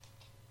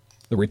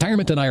The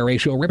Retirement and IRA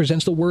Show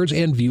represents the words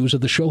and views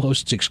of the show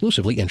hosts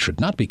exclusively and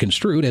should not be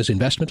construed as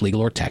investment,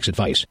 legal, or tax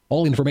advice.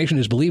 All information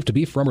is believed to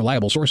be from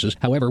reliable sources.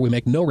 However, we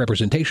make no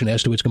representation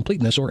as to its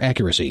completeness or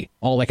accuracy.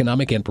 All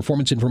economic and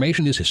performance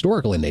information is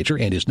historical in nature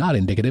and is not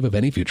indicative of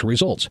any future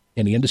results.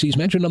 Any indices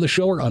mentioned on the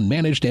show are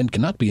unmanaged and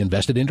cannot be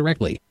invested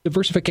indirectly.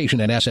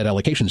 Diversification and asset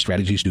allocation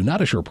strategies do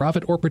not assure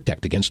profit or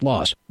protect against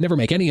loss. Never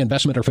make any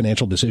investment or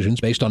financial decisions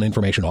based on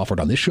information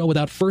offered on this show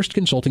without first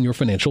consulting your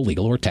financial,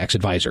 legal, or tax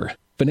advisor.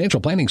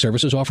 Financial planning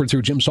services offered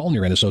through Jim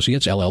Saulnier and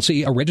Associates,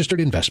 LLC, a registered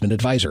investment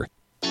advisor.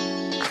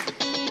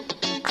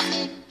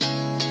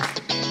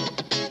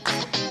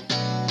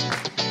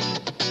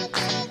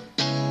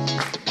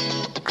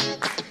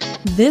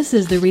 This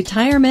is the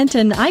Retirement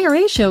and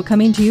IRA Show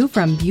coming to you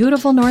from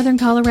beautiful northern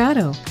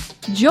Colorado.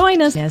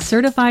 Join us as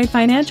Certified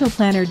Financial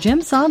Planner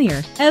Jim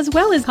Saulnier, as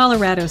well as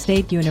Colorado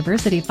State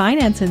University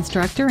Finance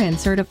Instructor and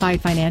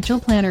Certified Financial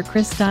Planner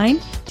Chris Stein,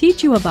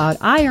 teach you about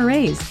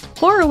IRAs,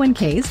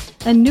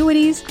 401ks,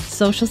 annuities,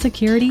 Social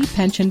Security,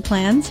 pension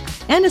plans,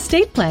 and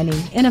estate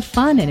planning in a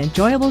fun and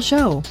enjoyable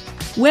show.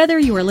 Whether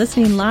you are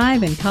listening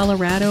live in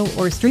Colorado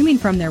or streaming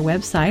from their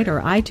website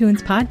or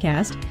iTunes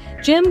podcast,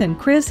 Jim and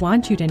Chris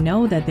want you to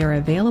know that they're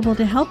available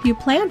to help you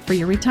plan for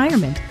your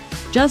retirement.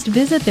 Just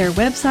visit their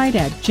website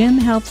at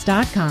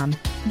jimhelps.com.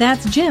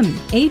 That's Jim,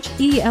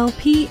 HELPS.com.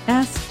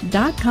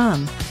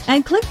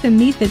 And click the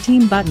Meet the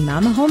Team button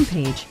on the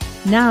homepage.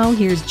 Now,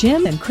 here's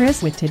Jim and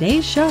Chris with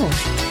today's show.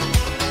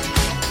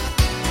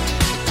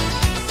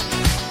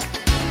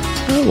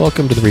 Well,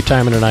 welcome to the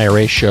Retirement and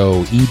IRA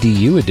Show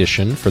EDU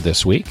edition for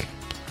this week.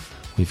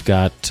 We've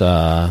got,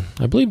 I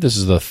believe this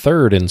is the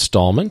third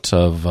installment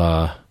of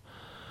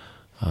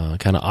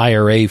kind of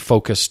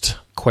IRA-focused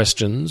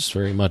questions,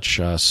 very much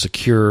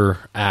Secure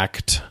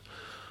Act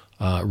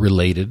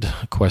related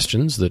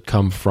questions that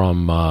come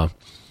from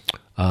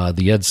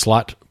the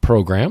Slott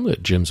program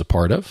that Jim's a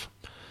part of.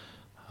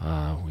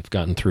 We've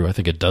gotten through, I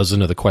think, a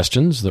dozen of the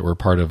questions that were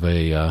part of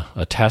a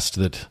test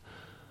that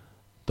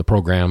the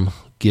program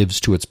gives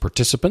to its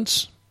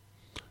participants.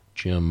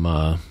 Jim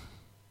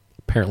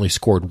apparently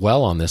scored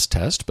well on this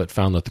test, but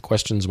found that the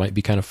questions might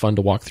be kind of fun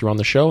to walk through on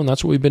the show, and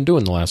that's what we've been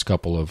doing the last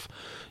couple of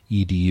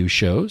EDU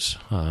shows.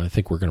 I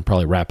think we're going to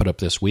probably wrap it up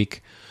this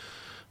week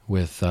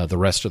with the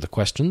rest of the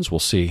questions. We'll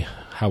see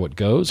how it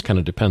goes. Kind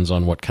of depends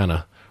on what kind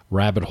of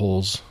rabbit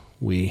holes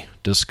we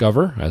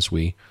discover as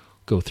we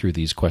go through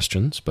these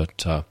questions.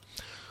 But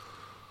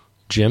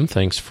Jim,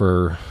 thanks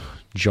for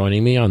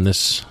joining me on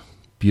this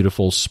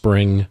beautiful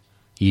spring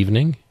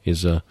evening.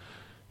 Is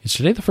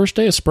today the first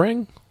day of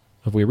spring?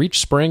 Have we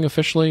reached spring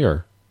officially,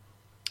 or?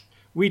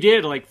 We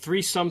did, like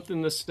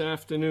 3-something this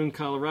afternoon,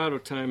 Colorado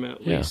time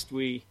at least.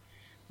 We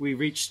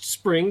reached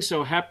spring,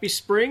 so happy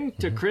spring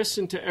to Chris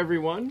and to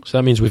everyone. So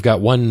that means we've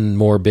got one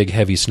more big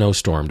heavy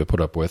snowstorm to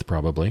put up with,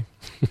 probably.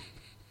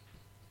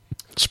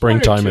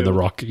 Springtime in the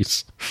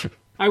Rockies.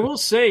 I will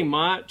say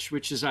March,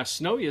 which is our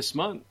snowiest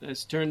month,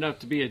 has turned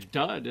out to be a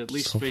dud, at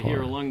least for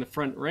here along the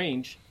Front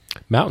Range.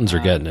 Mountains are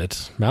getting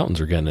it.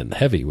 Mountains are getting it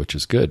heavy, which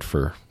is good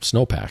for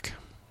snowpack.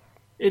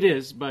 It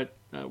is, but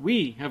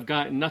we have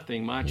gotten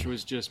nothing. March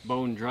was just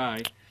bone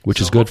dry.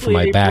 Which is good for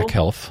my back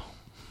health.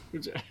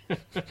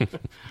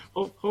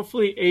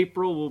 Hopefully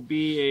April will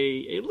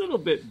be a little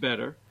bit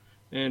better,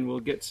 and we'll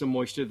get some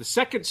moisture. The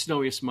second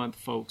snowiest month,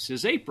 folks,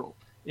 is April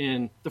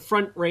in the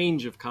Front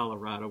Range of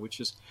Colorado, which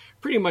is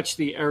pretty much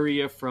the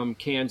area from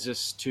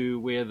Kansas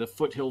to where the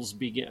foothills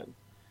begin.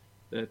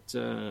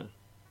 That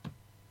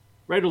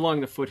right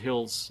along the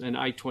foothills and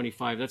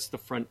I-25, that's the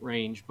Front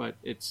Range, but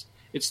it's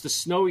the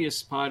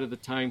snowiest part of the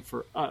time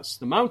for us.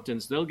 The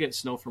mountains, they'll get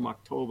snow from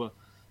October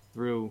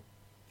through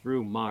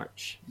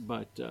March,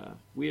 but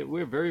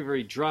we're very,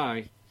 very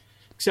dry,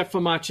 except for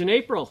March and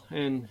April,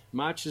 and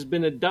March has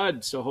been a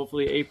dud, so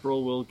hopefully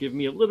April will give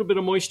me a little bit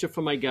of moisture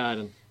for my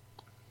garden.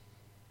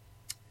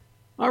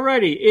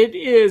 Alrighty, it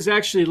is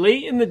actually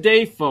late in the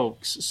day,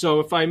 folks, so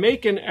if I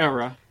make an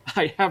error,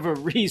 I have a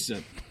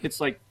reason.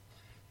 It's like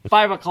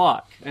 5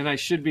 o'clock, and I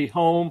should be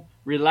home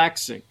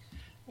relaxing,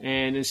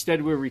 and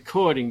instead we're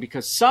recording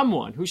because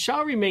someone, who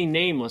shall remain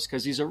nameless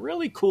because he's a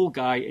really cool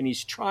guy and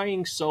he's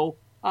trying so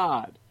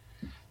hard,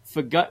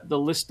 forgot the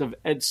list of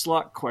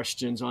Slott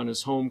questions on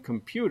his home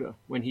computer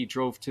when he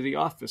drove to the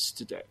office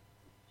today.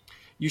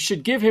 You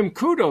should give him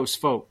kudos,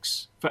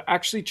 folks, for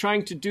actually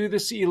trying to do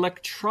this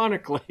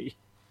electronically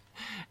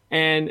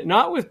and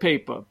not with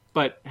paper.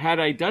 But had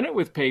I done it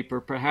with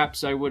paper,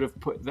 perhaps I would have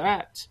put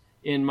that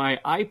in my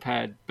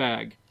iPad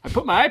bag. I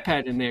put my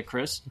iPad in there,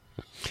 Chris.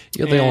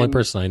 You're the only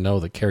person I know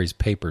that carries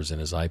papers in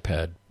his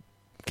iPad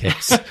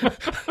case.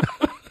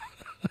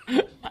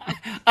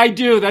 I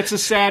do. That's a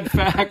sad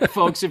fact,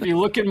 folks. If you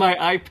look in my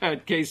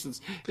iPad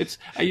case,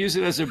 I use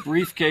it as a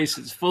briefcase.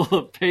 It's full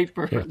of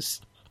papers.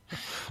 Yeah.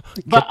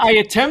 But I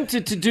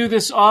attempted to do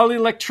this all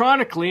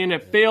electronically, and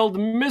it failed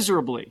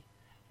miserably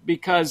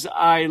because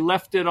I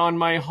left it on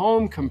my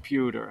home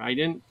computer. I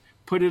didn't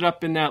put it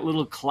up in that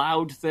little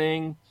cloud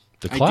thing.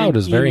 The cloud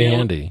is very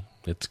handy.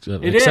 It's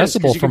It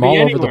accessible is, from all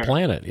over the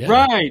planet. Yeah.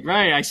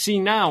 Right. I see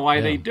now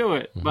why they do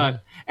it. Mm-hmm.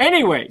 But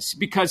anyways,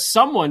 because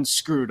someone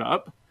screwed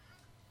up,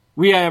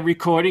 we are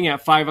recording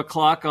at 5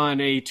 o'clock on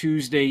a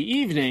Tuesday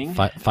evening.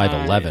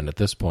 5:11 at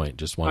this point.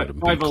 Just wanted to be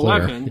clear.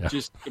 5:11,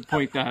 just to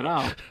point that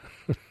out.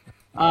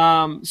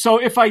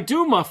 So if I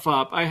do muff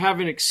up, I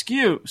have an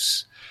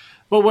excuse.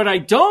 But what I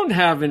don't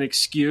have an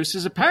excuse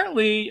is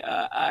apparently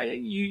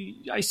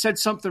I said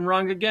something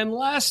wrong again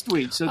last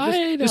week. So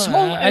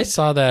I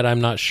saw that.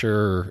 I'm not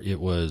sure it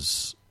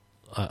was.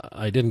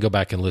 I didn't go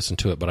back and listen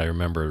to it, but I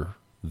remember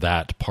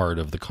that part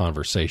of the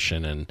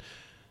conversation, and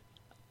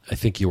I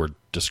think you were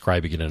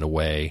describing it in a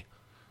way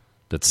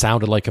that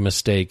sounded like a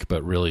mistake,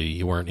 but really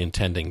you weren't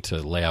intending to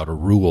lay out a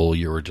rule.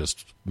 You were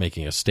just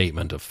making a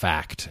statement of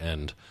fact.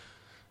 And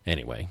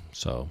anyway,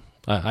 so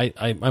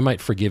I might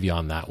forgive you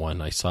on that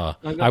one.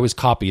 I was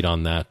copied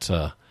on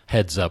that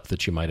heads up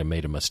that you might have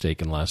made a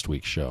mistake in last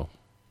week's show.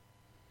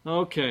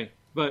 Okay.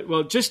 But,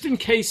 well, just in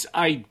case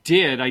I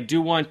did, I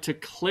do want to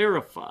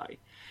clarify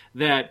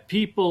that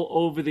people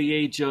over the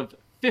age of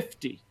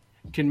 50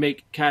 can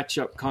make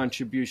catch-up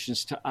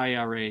contributions to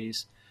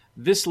IRAs.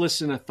 This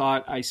listener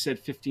thought I said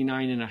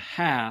 59 and a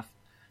half.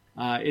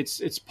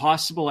 It's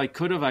possible I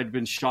could have. I'd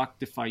been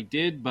shocked if I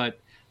did, but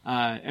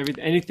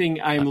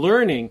anything I'm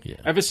learning,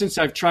 ever since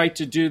I've tried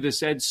to do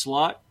this Ed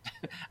Slott,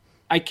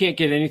 I can't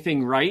get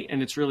anything right,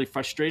 and it's really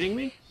frustrating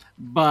me.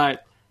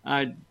 But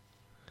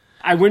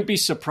I wouldn't be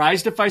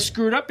surprised if I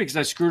screwed up, because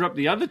I screwed up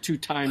the other two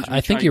times.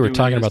 I think you were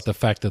talking about the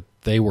fact that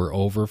they were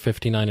over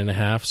 59 and a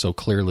half, so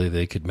clearly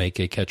they could make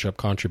a catch-up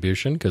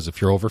contribution, because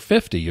if you're over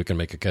 50, you can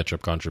make a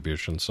catch-up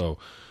contribution. So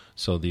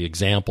the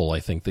example I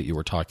think that you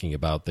were talking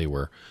about, they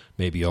were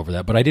maybe over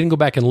that. But I didn't go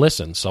back and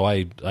listen, so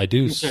I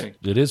do. Okay.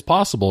 It is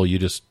possible you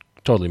just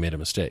totally made a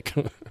mistake.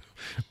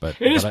 But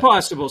it is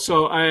possible.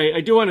 So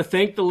I do want to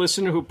thank the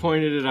listener who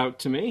pointed it out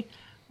to me.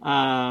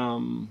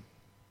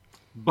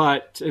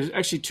 But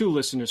actually, two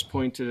listeners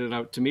pointed it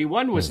out to me.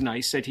 One was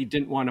nice, said he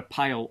didn't want to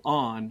pile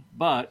on,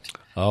 but...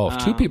 Oh,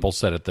 if two people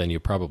said it, then you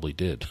probably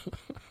did.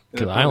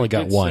 Because I only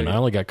got one. I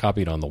only got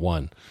copied on the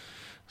one.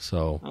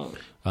 So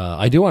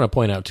I do want to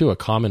point out, too, a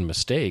common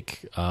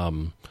mistake,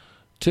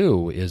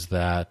 too, is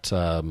that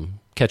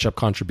catch-up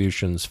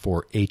contributions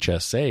for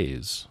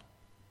HSAs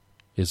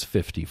is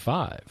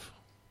 55,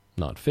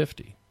 not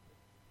 50.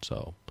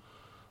 So...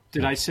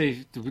 Did I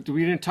say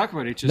we didn't talk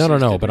about HSAs?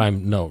 No. But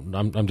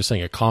I'm just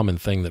saying a common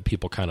thing that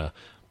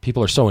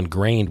people are so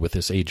ingrained with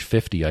this age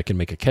 50. I can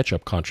make a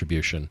catch-up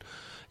contribution,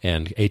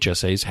 and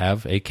HSAs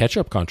have a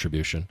catch-up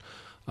contribution,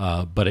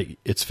 but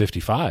it's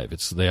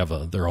 55. They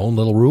have their own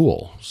little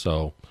rule.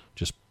 So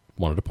just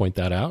wanted to point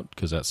that out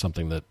because that's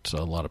something that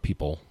a lot of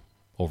people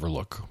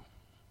overlook.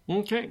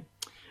 Okay.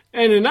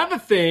 And another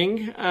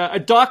thing, a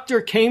doctor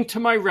came to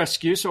my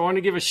rescue, so I want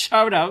to give a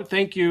shout-out.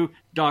 Thank you,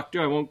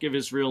 doctor. I won't give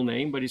his real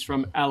name, but he's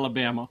from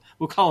Alabama.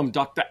 We'll call him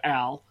Dr.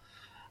 Al.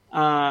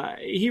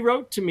 He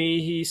wrote to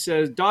me, he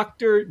says,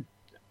 Dr.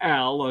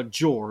 Al, or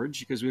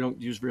George, because we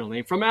don't use real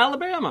name, from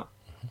Alabama.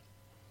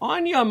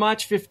 On your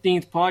March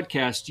 15th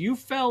podcast, you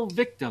fell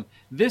victim.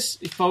 This,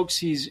 folks,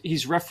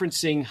 he's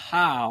referencing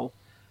how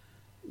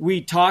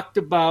we talked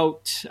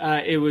about,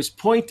 it was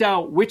point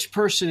out which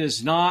person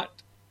is not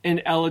an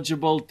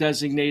eligible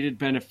designated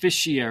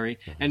beneficiary,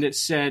 and it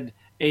said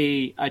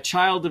a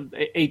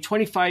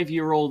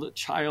 25-year-old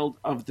child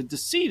of the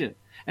decedent,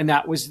 and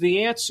that was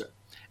the answer.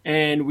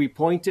 And we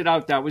pointed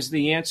out that was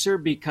the answer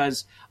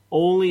because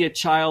only a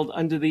child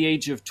under the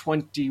age of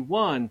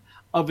 21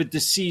 of a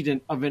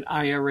decedent of an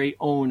IRA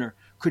owner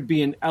could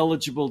be an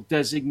eligible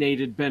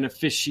designated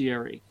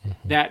beneficiary,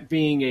 that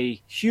being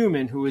a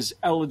human who is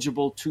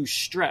eligible to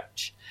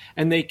stretch.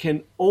 And they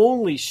can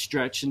only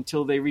stretch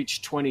until they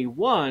reach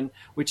 21,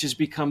 which has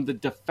become the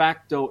de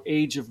facto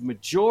age of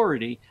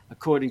majority,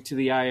 according to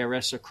the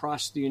IRS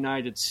across the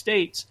United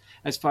States,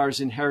 as far as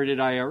inherited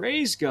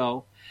IRAs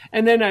go.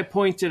 And then I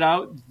pointed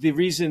out the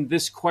reason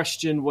this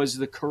question was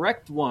the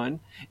correct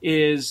one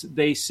is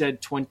they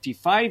said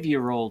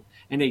 25-year-old,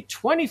 and a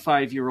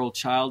 25-year-old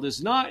child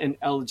is not an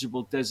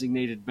eligible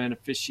designated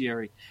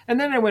beneficiary. And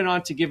then I went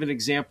on to give an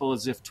example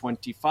as if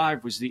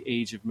 25 was the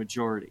age of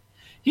majority.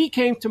 He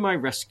came to my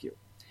rescue.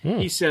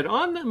 He said,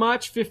 on the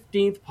March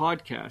 15th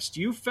podcast,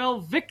 you fell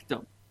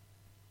victim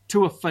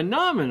to a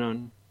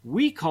phenomenon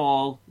we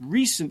call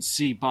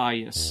recency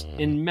bias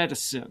in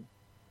medicine.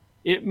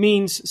 It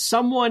means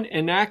someone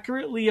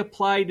inaccurately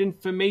applied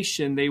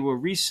information they were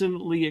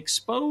recently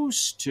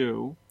exposed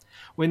to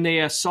when they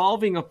are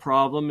solving a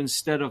problem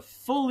instead of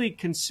fully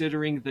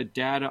considering the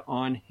data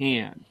on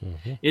hand.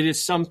 It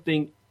is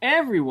something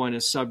everyone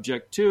is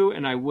subject to,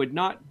 and I would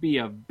not be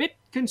a bit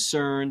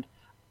concerned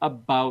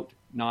about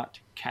not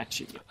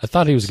catching it. I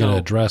thought he was going to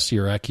address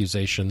your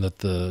accusation that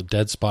the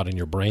dead spot in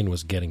your brain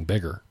was getting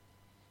bigger.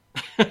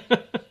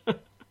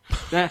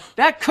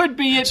 That could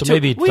be it. So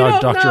maybe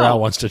Dr. Al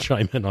wants to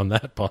chime in on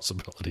that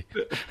possibility.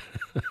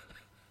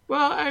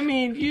 Well, I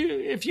mean,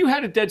 if you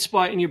had a dead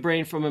spot in your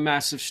brain from a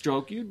massive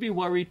stroke, you'd be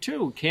worried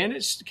too. Can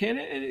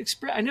it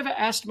express? I never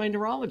asked my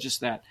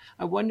neurologist that.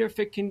 I wonder if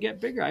it can get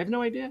bigger. I have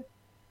no idea.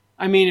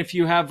 I mean, if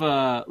you have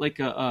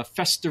a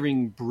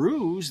festering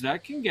bruise,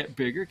 that can get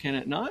bigger, can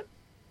it not?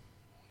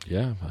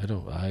 Yeah, I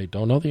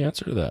don't know the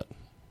answer to that.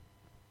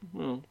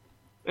 Well,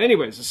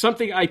 anyways, it's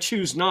something I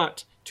choose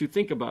not to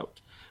think about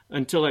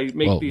until I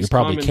make these you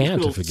probably common can't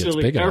little if it gets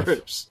silly big enough.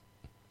 errors.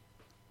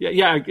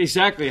 Yeah,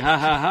 exactly. Ha,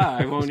 ha, ha.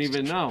 I won't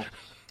even know.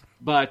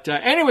 But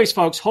anyways,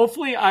 folks,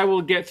 hopefully I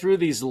will get through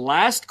these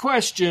last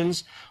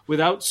questions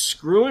without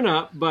screwing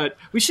up. But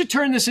we should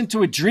turn this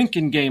into a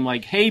drinking game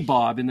like Hey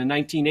Bob in the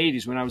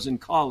 1980s when I was in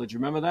college.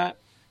 Remember that?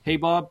 Hey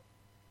Bob?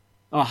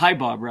 Oh, Hi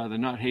Bob, rather,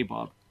 not Hey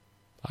Bob.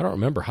 I don't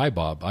remember Hi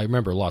Bob. I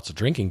remember lots of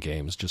drinking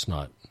games, just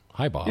not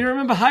Hi Bob. You don't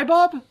remember Hi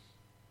Bob?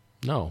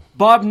 No.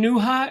 Bob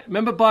Newhart?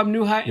 Remember Bob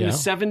Newhart in the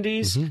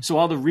 70s? Mm-hmm. So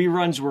all the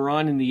reruns were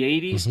on in the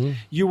 80s. Mm-hmm.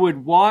 You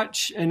would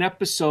watch an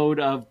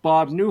episode of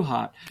Bob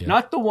Newhart. Yeah.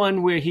 Not the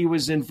one where he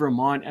was in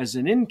Vermont as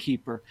an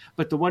innkeeper,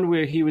 but the one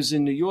where he was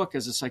in New York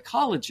as a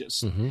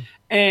psychologist. Mm-hmm.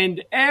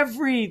 And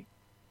every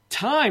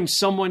time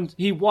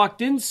he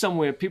walked in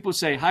somewhere, people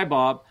say, Hi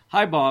Bob,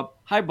 Hi Bob,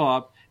 Hi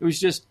Bob. It was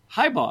just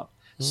Hi Bob.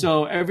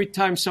 So every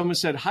time someone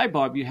said Hi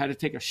Bob, you had to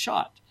take a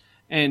shot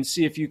and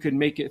see if you could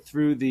make it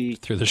through the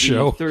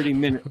show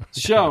 30-minute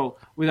show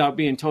without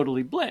being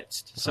totally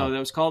blitzed. So that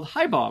was called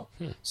Hi Bob.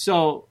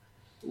 So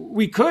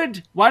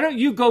why don't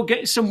you go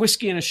get some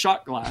whiskey in a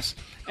shot glass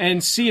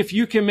and see if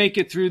you can make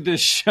it through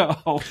this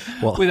show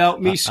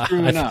without me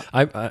screwing up.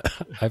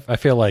 I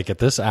feel like at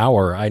this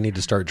hour I need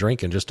to start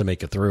drinking just to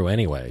make it through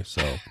anyway.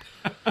 So.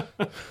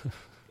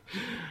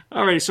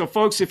 All right, so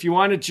folks, if you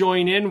want to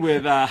join in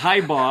with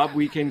Hi Bob,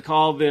 we can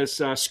call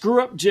this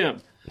Screw Up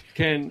Jim.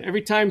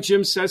 Every time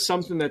Jim says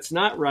something that's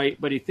not right,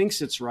 but he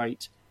thinks it's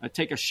right,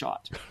 take a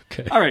shot.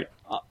 Okay. All right,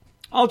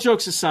 all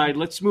jokes aside,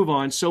 let's move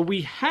on. So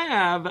we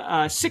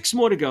have 6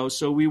 more to go,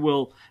 so we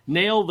will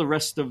nail the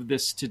rest of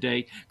this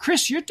today.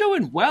 Chris, you're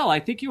doing well. I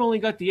think you only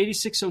got the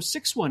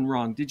 8606 one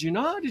wrong. Did you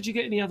not? Did you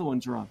get any other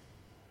ones wrong?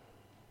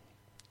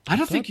 I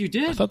don't think you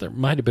did. I thought there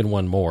might have been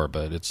one more,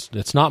 but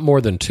it's not more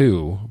than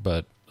 2,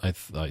 but I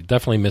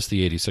definitely missed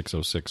the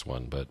 8606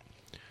 one, but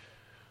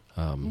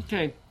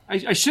okay.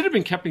 I should have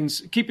been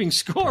keeping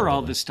score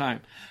all this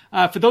time.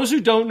 For those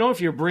who don't know, if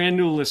you're a brand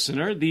new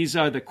listener, these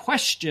are the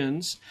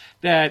questions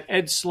that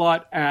Ed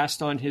Slott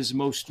asked on his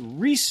most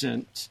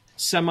recent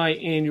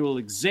semi-annual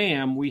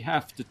exam we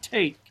have to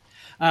take.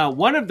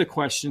 One of the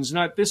questions,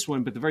 not this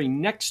one, but the very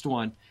next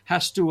one,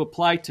 has to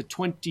apply to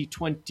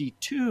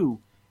 2022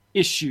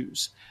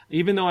 issues.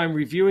 Even though I'm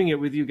reviewing it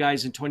with you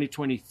guys in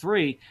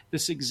 2023,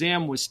 this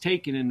exam was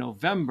taken in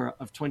November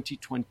of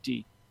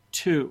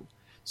 2022.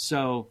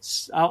 So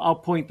I'll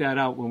point that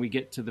out when we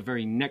get to the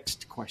very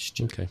next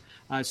question. okay.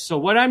 So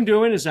what I'm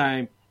doing is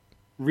I'm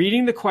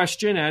reading the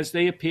question as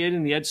they appeared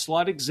in the Ed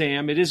Slott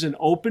exam. It is an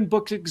open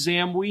book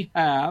exam we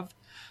have.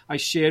 I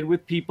shared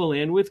with people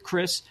and with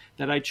Chris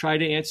that I try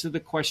to answer the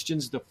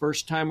questions the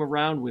first time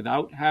around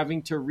without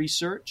having to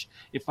research.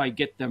 If I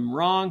get them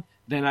wrong,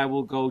 then I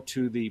will go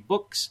to the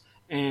books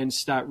and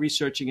start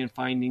researching and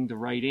finding the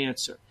right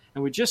answer.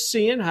 And we're just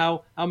seeing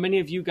how many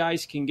of you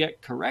guys can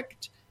get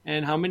correct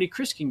and how many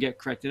Chris can get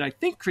correct. And I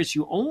think, Chris,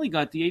 you only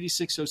got the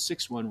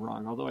 8606 one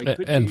wrong, although I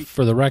could. And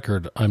for the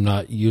record, I'm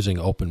not using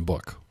open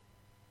book.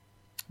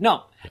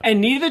 No,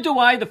 and neither do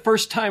I the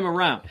first time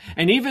around.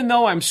 And even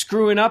though I'm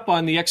screwing up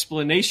on the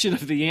explanation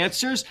of the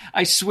answers,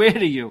 I swear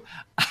to you,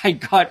 I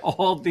got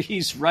all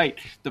these right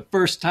the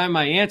first time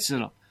I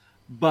answered them.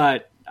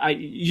 But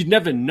you'd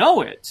never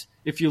know it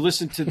if you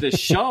listen to this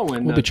show.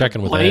 And we'll be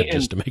checking with Ed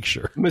just to make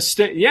sure.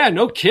 Yeah,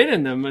 no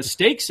kidding. The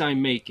mistakes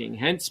I'm making,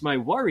 hence my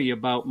worry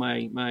about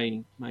my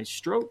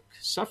stroke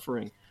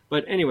suffering.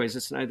 But anyways,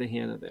 it's neither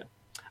here nor there.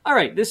 All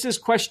right, this is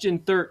question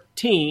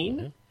 13.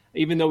 Mm-hmm.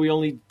 Even though we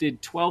only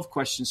did 12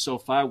 questions so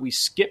far, we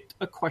skipped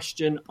a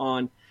question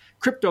on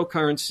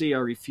cryptocurrency. I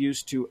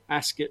refuse to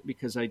ask it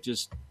because I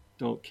just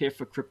don't care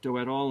for crypto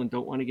at all and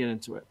don't want to get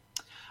into it.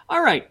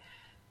 All right.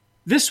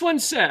 This one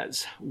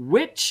says,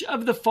 which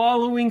of the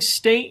following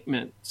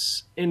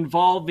statements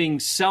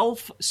involving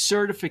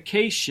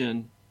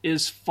self-certification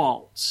is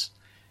false?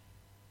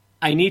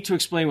 I need to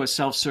explain what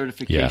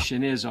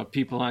self-certification is, or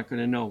people aren't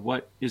going to know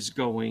what is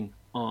going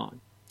on.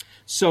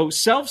 So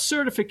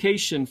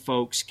self-certification,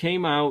 folks,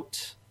 came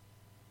out,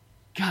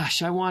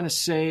 I want to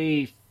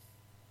say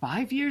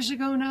 5 years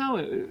ago now?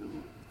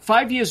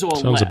 5 years or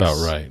less. Sounds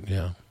about right,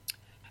 yeah.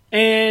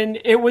 And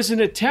it was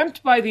an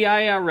attempt by the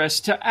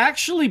IRS to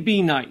actually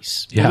be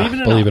nice. Yeah,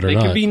 believe it or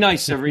not. They can be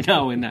nice every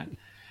now and then.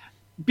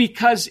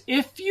 Because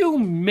if you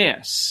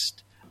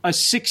missed a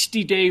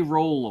 60-day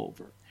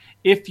rollover,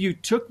 if you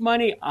took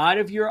money out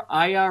of your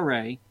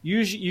IRA,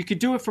 usually you could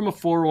do it from a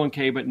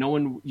 401k, but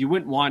you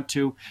wouldn't want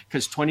to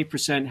because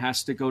 20%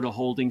 has to go to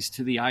holdings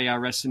to the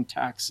IRS and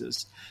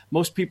taxes.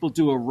 Most people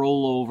do a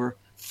rollover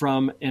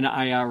from an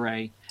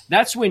IRA.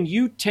 That's when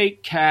you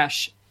take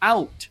cash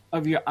out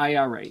of your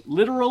IRA,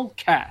 literal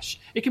cash.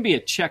 It can be a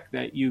check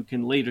that you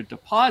can later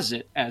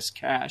deposit as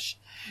cash.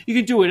 You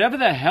can do whatever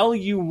the hell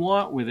you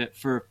want with it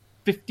for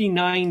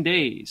 59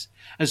 days,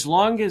 as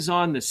long as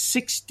on the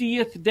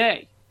 60th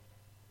day,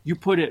 you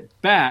put it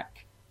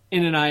back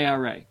in an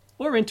IRA.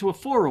 or into a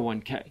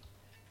 401k.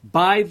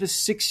 By the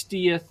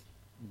 60th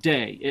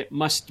day, it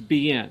must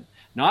be in.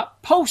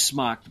 Not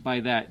postmarked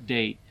by that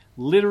date,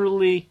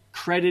 literally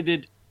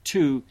credited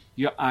to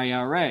your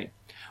IRA.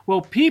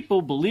 Well,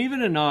 people, believe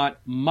it or not,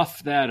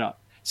 muff that up.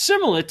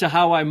 Similar to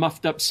how I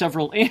muffed up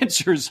several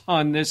answers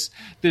on this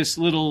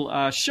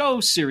little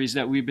show series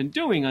that we've been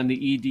doing on the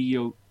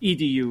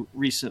EDU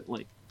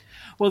recently.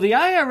 Well, the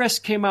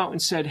IRS came out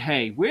and said,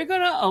 hey, we're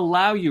going to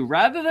allow you,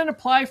 rather than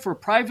apply for a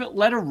private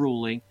letter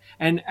ruling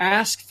and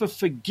ask for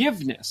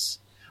forgiveness,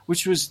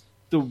 which was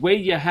the way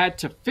you had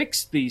to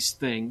fix these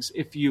things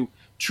if you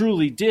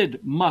truly did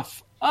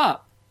muff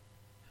up,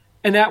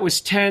 and that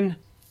was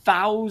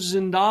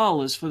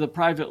 $10,000 for the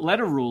private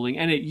letter ruling,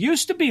 and it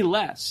used to be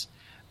less.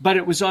 But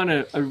it was on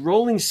a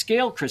rolling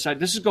scale, Chris.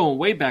 This is going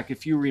way back,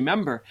 if you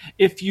remember.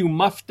 If you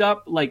muffed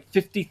up like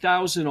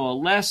 $50,000 or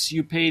less,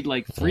 you paid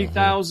like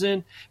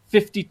 $3,000.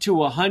 50 to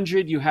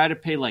 100, you had to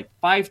pay like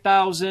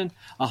 $5,000.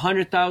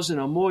 100,000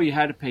 or more, you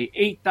had to pay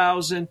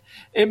 $8,000.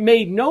 It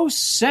made no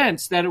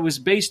sense that it was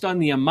based on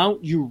the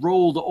amount you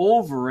rolled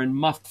over and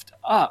muffed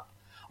up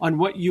on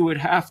what you would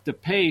have to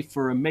pay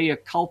for a mea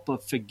culpa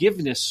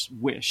forgiveness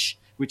wish,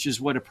 which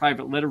is what a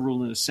private letter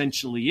ruling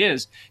essentially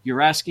is.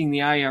 You're asking the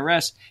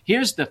IRS,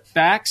 here's the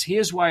facts,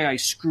 here's why I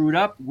screwed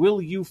up,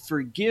 will you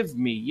forgive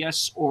me,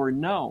 yes or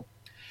no?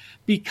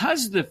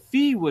 Because the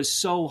fee was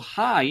so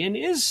high, and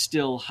is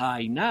still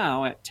high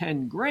now at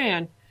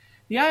 $10,000,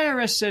 the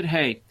IRS said,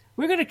 hey,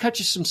 we're going to cut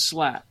you some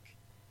slack.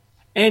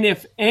 And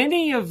if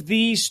any of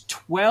these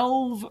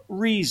 12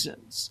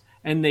 reasons,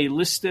 and they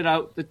listed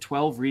out the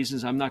 12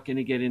 reasons, I'm not going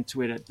to get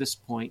into it at this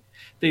point,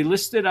 they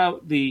listed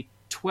out the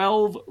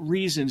 12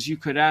 reasons you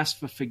could ask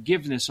for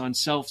forgiveness on a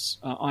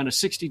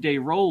 60-day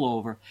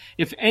rollover.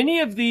 If any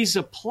of these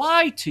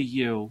apply to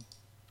you,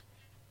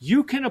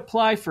 you can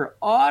apply for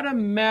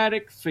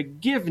automatic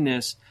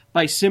forgiveness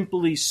by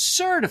simply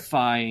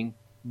certifying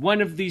one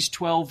of these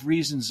 12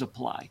 reasons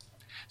apply.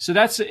 So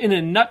that's, in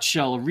a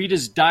nutshell, a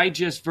Reader's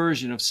Digest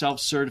version of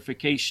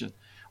self-certification.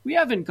 We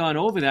haven't gone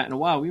over that in a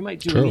while. We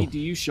might do an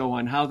EDU show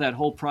on how that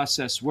whole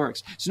process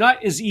works. It's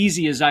not as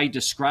easy as I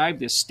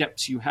described. There's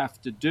steps you have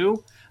to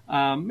do.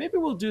 Maybe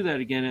we'll do that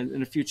again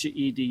in a future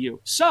EDU.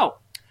 So,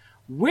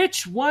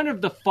 which one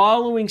of the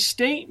following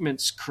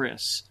statements,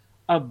 Chris,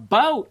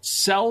 about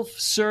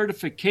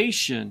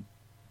self-certification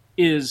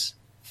is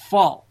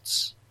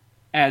false,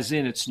 as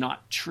in it's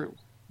not true?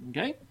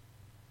 Okay?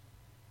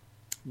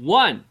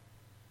 1,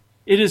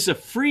 it is a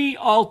free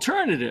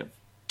alternative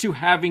to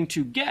having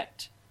to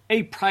get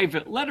a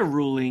private letter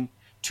ruling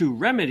to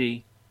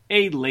remedy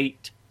a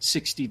late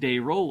 60-day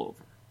rollover.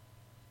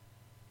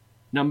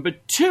 Number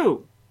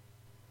 2,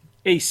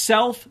 a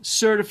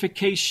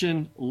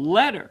self-certification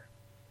letter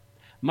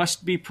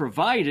must be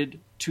provided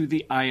to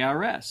the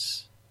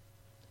IRS.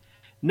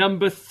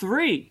 Number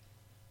 3,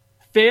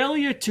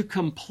 failure to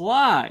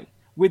comply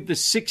with the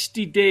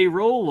 60-day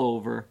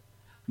rollover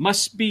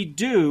must be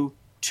due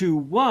to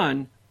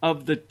one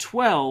of the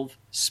 12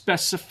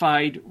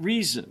 specified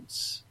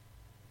reasons.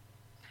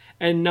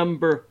 And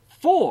number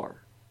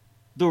 4,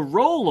 the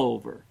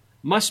rollover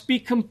must be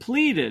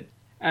completed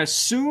as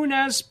soon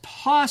as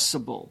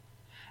possible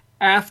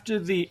after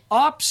the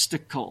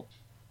obstacle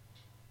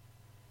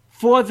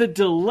for the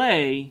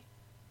delay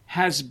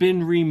has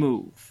been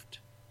removed.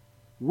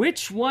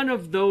 Which one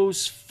of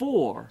those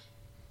 4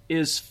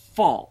 is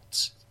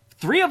false?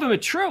 3 of them are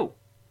true.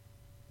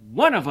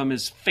 1 of them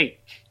is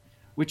fake.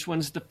 Which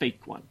one's the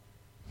fake one?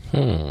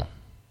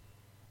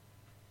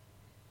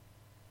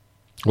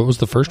 What was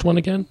the first one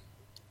again?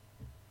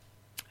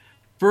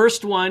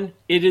 First one,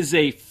 it is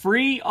a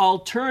free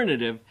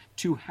alternative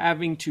to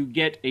having to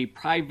get a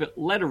private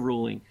letter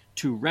ruling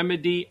to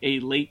remedy a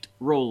late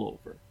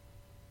rollover.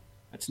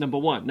 That's number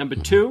 1. Number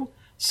 2,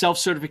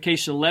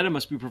 self-certification letter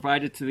must be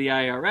provided to the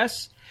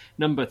IRS.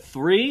 Number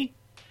 3,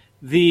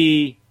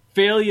 the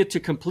failure to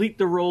complete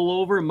the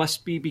rollover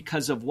must be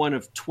because of one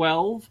of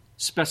 12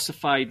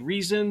 specified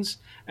reasons.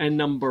 And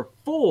number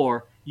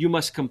 4, you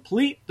must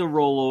complete the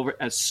rollover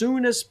as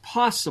soon as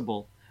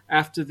possible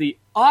after the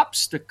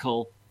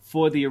obstacle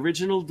for the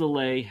original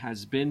delay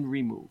has been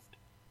removed.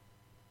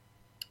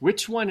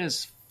 Which one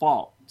is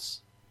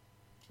false?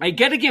 I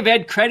got to give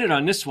Ed credit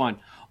on this one.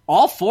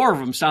 All 4 of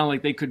them sound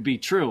like they could be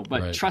true,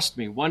 but Trust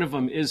me, one of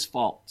them is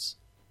false.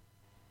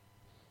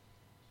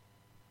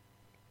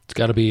 It's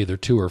got to be either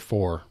 2 or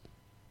 4.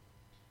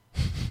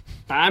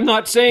 I'm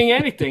not saying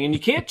anything, and you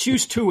can't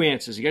choose 2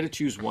 answers. You got to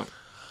choose 1.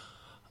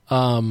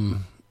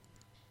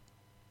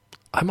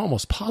 I'm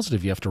almost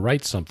positive you have to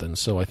write something,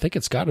 so I think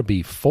it's got to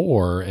be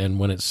 4.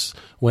 And and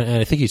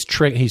I think he's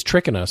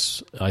tricking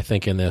us, I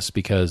think, in this,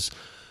 because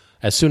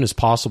as soon as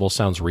possible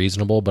sounds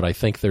reasonable, but I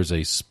think there's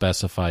a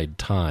specified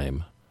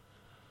time,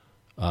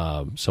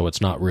 so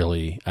it's not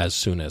really as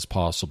soon as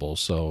possible.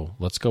 So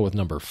let's go with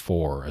number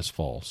 4 as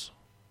false.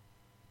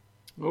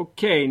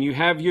 Okay, and you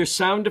have your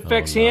sound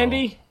effects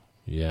handy?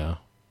 Yeah.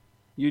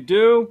 You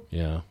do?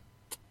 Yeah.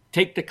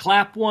 Take the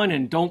clap one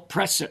and don't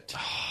press it.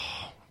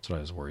 That's what I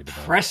was worried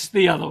about. Press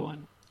the other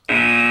one. So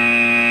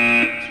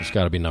it's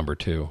got to be number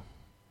 2.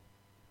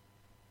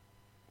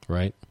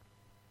 right?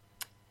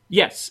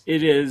 Yes,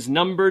 it is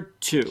number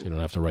 2. So you don't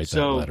have to write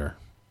that letter.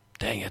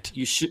 Dang it.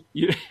 You should.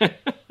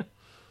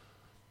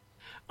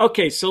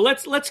 Okay, so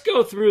let's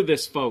go through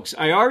this, folks.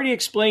 I already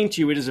explained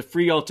to you it is a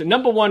free alternative.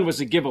 Number 1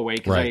 was a giveaway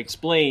because I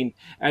explained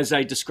as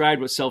I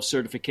described what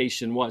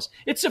self-certification was.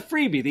 It's a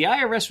freebie. The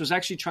IRS was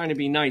actually trying to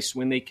be nice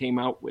when they came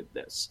out with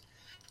this.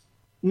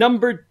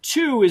 Number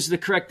 2 is the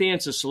correct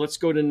answer, so let's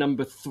go to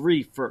number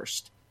 3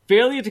 first.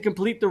 Failure to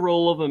complete the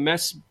rollover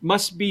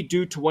must be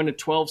due to one of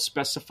 12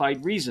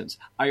 specified reasons.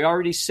 I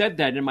already said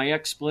that in my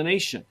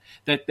explanation,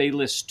 that they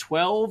list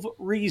 12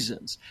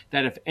 reasons,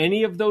 that if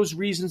any of those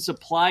reasons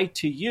apply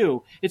to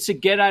you, it's a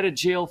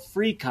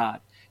get-out-of-jail-free card.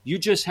 You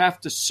just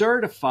have to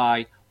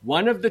certify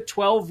one of the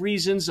 12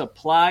 reasons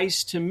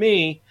applies to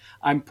me.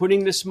 I'm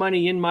putting this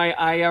money in my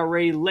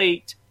IRA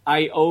late.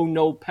 I owe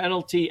no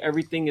penalty.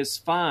 Everything is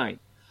fine.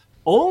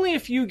 Only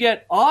if you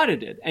get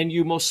audited, and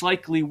you most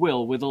likely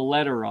will with a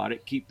letter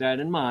audit, keep that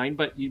in mind,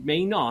 but you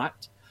may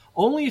not.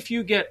 Only if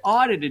you get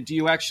audited do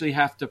you actually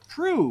have to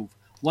prove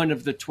one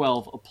of the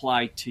 12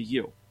 apply to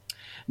you.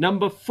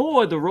 Number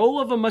 4, the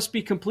rollover must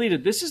be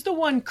completed. This is the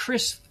one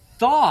Chris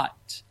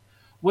thought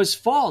was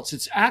false.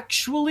 It's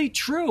actually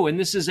true, and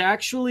this is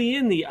actually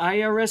in the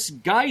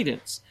IRS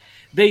guidance.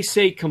 They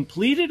say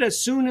completed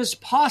as soon as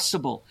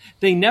possible.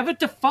 They never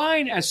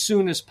define as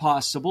soon as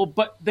possible,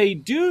 but they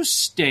do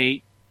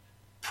state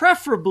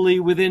preferably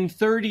within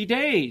 30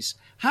 days.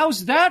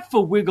 How's that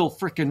for wiggle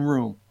frickin'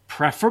 room?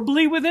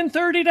 Preferably within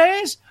 30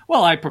 days?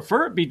 Well, I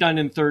prefer it be done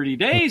in 30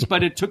 days,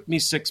 but it took me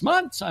 6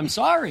 months. I'm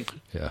sorry.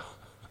 Yeah,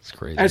 that's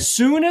crazy. As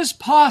soon as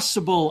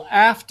possible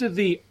after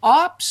the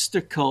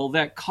obstacle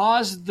that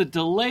caused the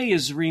delay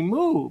is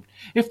removed.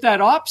 If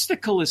that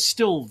obstacle is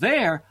still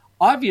there,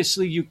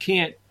 obviously you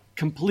can't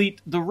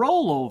complete the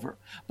rollover.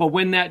 But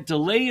when that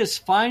delay is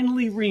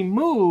finally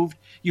removed,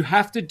 you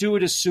have to do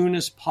it as soon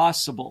as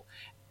possible.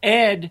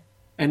 Ed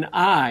and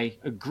I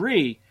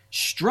agree,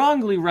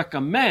 strongly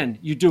recommend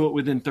you do it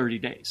within 30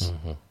 days.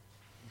 Mm-hmm.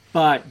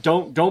 But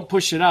don't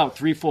push it out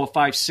 3, 4,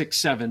 5, 6,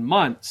 7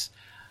 months.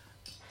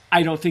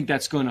 I don't think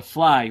that's going to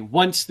fly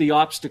once the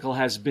obstacle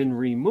has been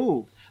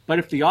removed. But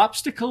if the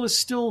obstacle is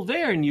still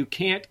there and you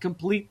can't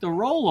complete the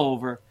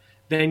rollover,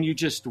 then you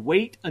just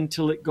wait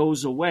until it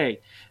goes away.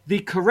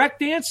 The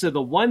correct answer,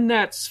 the one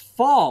that's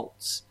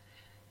false,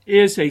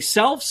 is a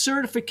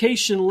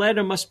self-certification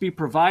letter must be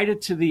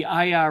provided to the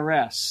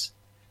IRS.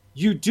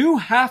 You do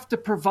have to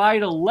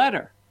provide a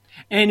letter.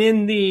 And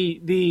in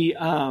the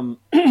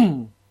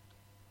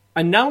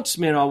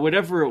announcement or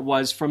whatever it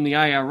was from the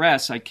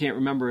IRS, I can't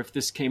remember if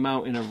this came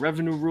out in a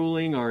revenue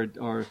ruling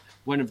or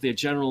one of their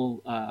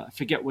general, I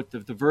forget what the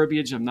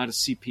verbiage, I'm not a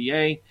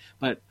CPA,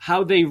 but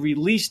how they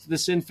released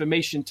this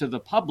information to the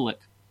public.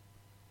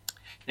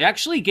 They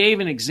actually gave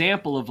an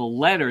example of a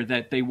letter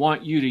that they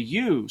want you to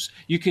use.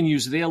 You can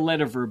use their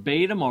letter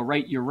verbatim or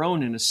write your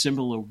own in a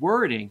similar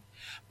wording.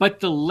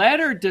 But the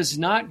letter does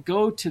not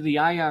go to the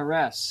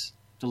IRS.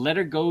 The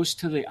letter goes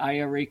to the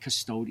IRA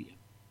custodian.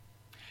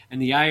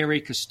 And the IRA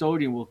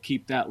custodian will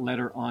keep that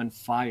letter on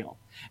file.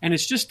 And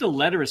it's just a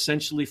letter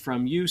essentially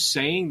from you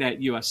saying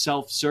that you are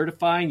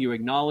self-certifying. You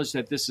acknowledge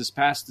that this is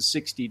past the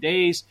 60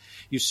 days.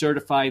 You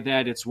certify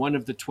that it's one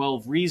of the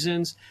 12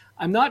 reasons.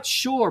 I'm not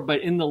sure,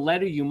 but in the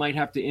letter you might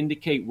have to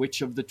indicate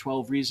which of the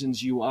 12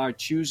 reasons you are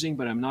choosing,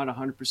 but I'm not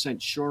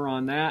 100% sure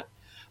on that.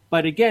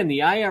 But again, the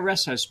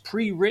IRS has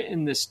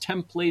pre-written this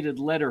templated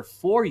letter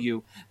for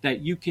you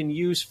that you can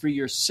use for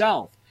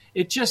yourself.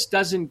 It just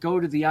doesn't go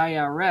to the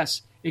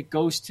IRS. It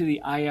goes to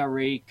the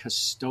IRA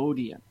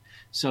custodian.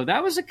 So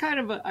that was a kind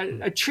of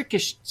a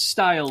trickish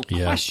style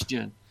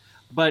question,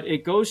 but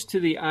it goes to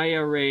the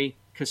IRA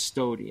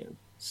custodian.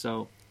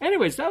 So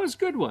anyways, that was a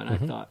good one, I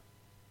thought.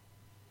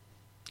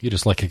 You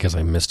just like it because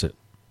I missed it.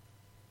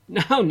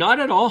 No,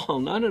 not at all.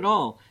 Not at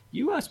all.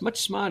 You are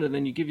much smarter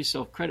than you give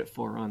yourself credit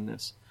for on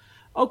this.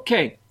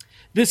 Okay,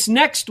 this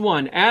next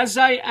one, as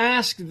I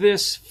ask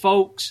this,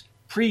 folks,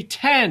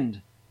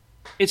 pretend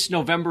it's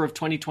November of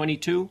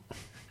 2022,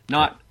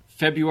 not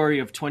February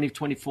of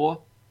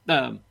 2024.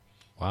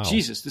 Wow.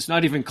 Jesus, it's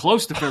not even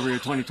close to February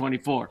of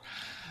 2024.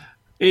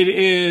 It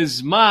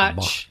is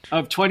March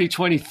of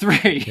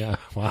 2023. Yeah,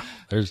 wow.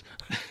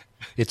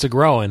 It's a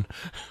growing.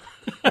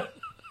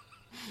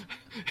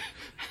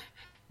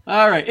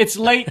 All right, it's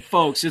late,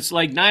 folks. It's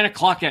like 9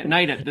 o'clock at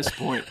night at this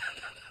point.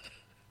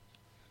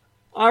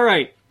 All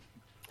right.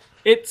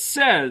 It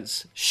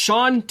says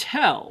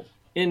Chantel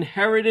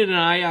inherited an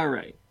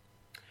IRA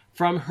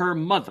from her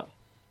mother,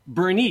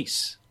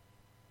 Bernice,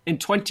 in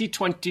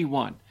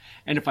 2021.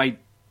 And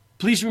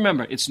please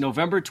remember, it's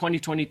November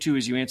 2022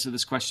 as you answer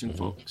this question,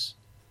 folks.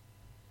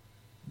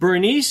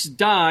 Bernice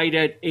died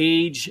at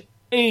age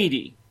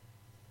 80,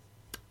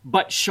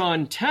 but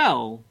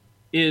Chantel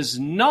is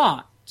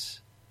not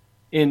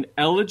an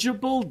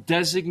eligible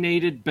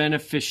designated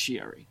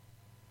beneficiary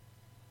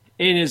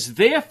and is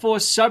therefore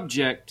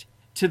subject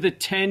to the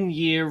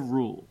 10-year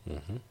rule.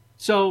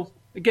 So,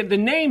 again, the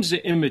names are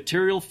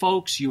immaterial,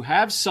 folks. You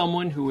have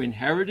someone who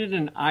inherited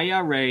an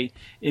IRA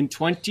in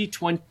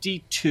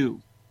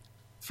 2022.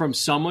 from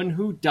someone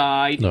who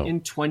died No. in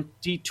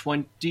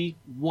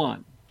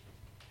 2021,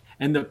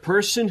 and the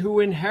person who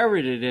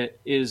inherited it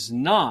is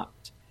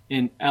not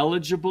an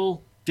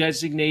eligible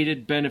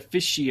designated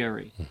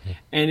beneficiary,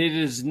 and it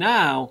is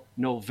now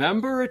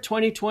November of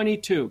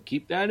 2022.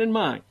 Keep that in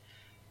mind.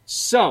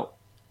 So,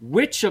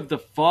 which of the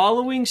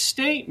following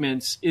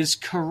statements is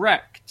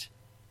correct?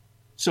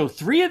 So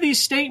 3 of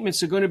these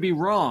statements are going to be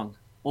wrong.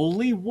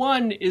 Only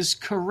one is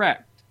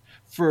correct.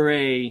 For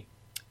a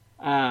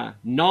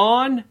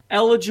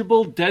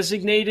non-eligible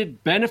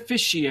designated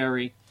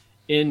beneficiary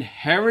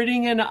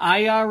inheriting an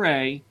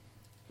IRA,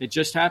 it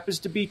just happens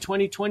to be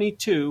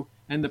 2022,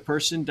 and the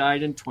person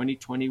died in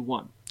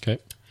 2021. Okay.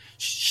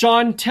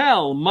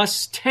 Chantel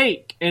must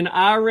take an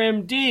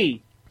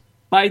RMD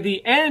by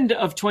the end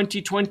of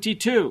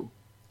 2022,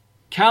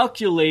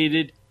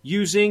 calculated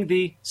using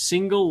the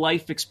single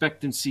life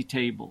expectancy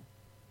table.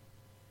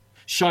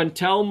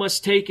 Chantel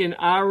must take an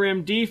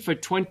RMD for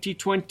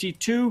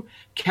 2022,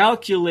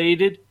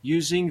 calculated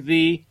using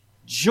the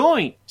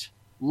joint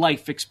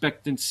life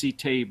expectancy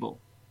table.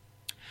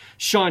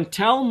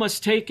 Chantel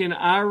must take an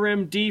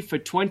RMD for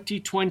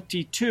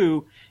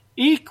 2022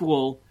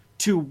 equal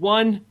to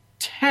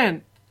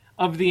 1/10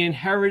 of the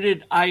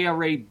inherited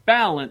IRA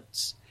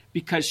balance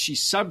because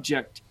she's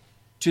subject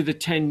to the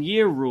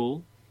 10-year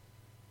rule.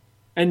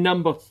 And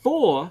number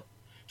 4,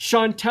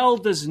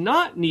 Chantel does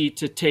not need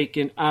to take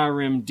an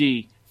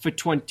RMD for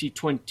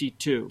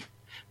 2022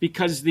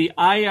 because the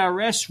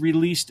IRS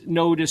released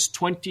Notice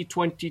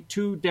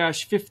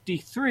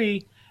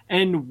 2022-53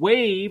 and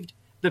waived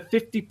the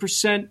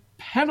 50%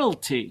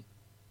 penalty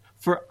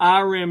for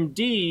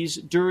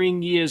RMDs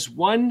during years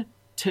 1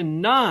 to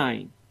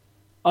 9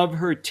 of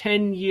her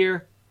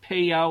 10-year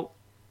payout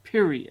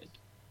period.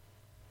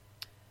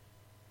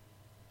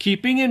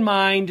 Keeping in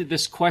mind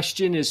this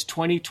question is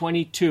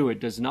 2022. It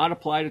does not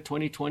apply to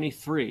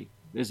 2023.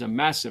 There's a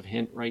massive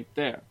hint right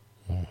there.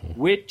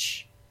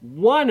 Which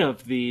one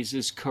of these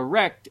is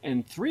correct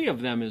and 3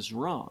 of them is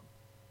wrong?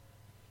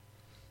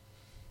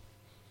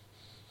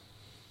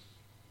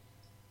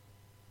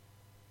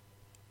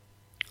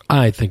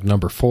 I think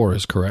number 4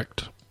 is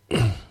correct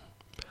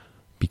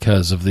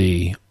because of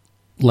the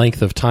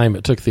length of time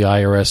it took the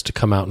IRS to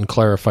come out and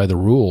clarify the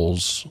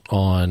rules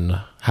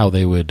on how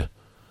they would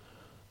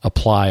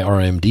apply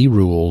RMD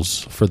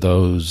rules for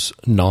those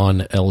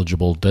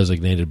non-eligible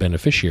designated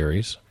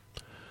beneficiaries.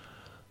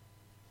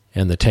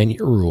 And the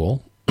 10-year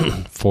rule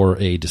for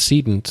a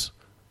decedent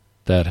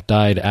that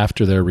died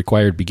after their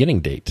required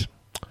beginning date.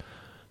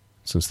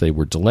 Since they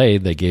were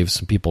delayed, they gave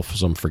some people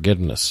some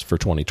forgiveness for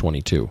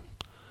 2022.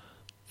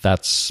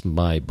 That's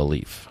my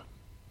belief.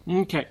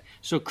 Okay,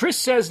 so Chris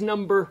says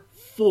number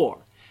 4.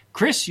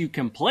 Chris, you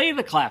can play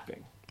the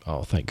clapping.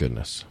 Oh, thank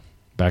goodness.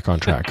 Back on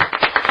track.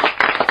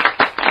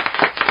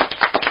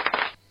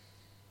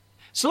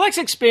 So let's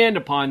expand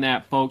upon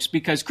that, folks,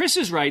 because Chris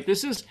is right.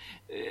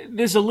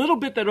 There's a little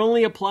bit that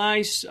only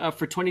applies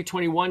for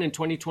 2021 and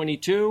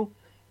 2022,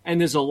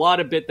 and there's a lot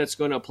of bit that's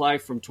going to apply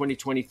from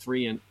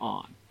 2023 and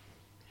on.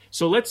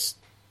 So let's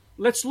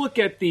look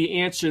at the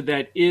answer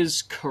that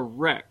is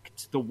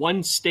correct, the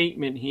one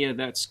statement here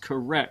that's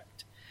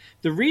correct.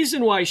 The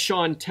reason why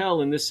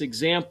Chantel in this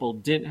example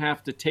didn't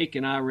have to take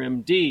an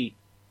RMD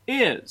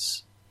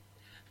is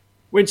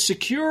when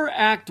Secure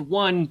Act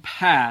 1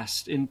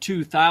 passed in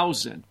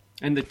 2000,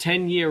 and the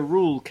 10-year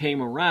rule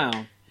came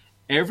around,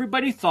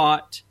 everybody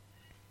thought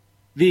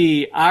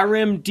the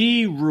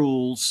RMD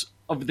rules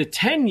of the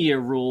 10-year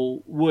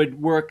rule would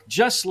work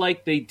just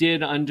like they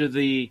did under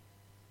the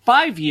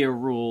 5-year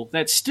rule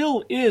that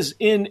still is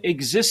in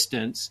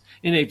existence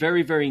in a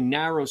very, very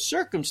narrow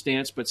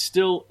circumstance, but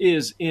still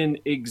is in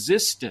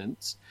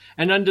existence.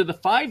 And under the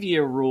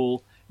 5-year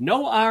rule,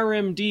 no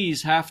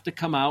RMDs have to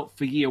come out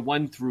for year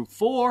 1 through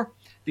 4.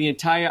 The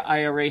entire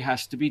IRA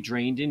has to be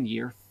drained in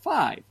year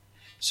 5.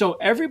 So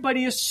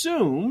everybody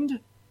assumed,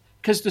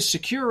 because the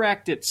Secure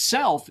Act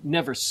itself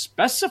never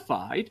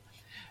specified,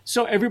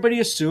 so everybody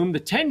assumed the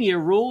 10-year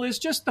rule is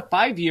just the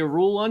 5-year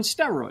rule on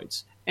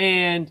steroids.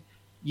 And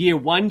year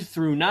 1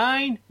 through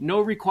 9, no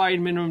required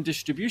minimum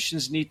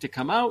distributions need to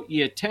come out.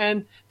 Year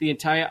 10, the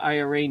entire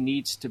IRA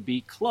needs to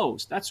be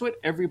closed. That's what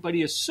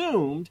everybody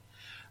assumed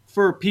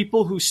for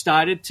people who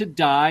started to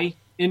die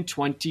in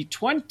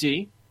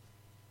 2020.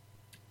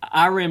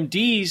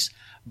 RMDs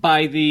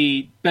by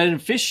the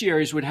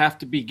beneficiaries would have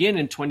to begin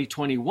in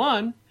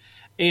 2021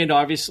 and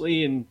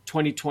obviously in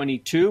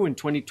 2022 and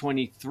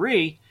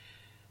 2023.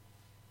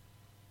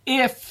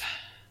 Let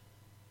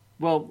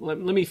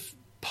me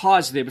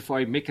pause there before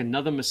I make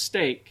another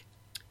mistake.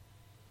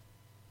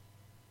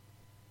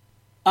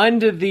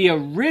 Under the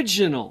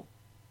original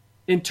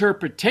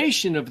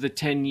interpretation of the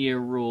 10-year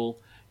rule,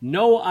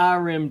 no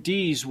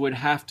RMDs would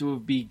have to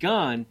have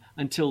begun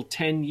until the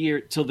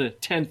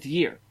 10th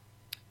year.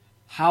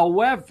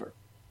 However,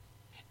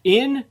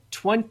 in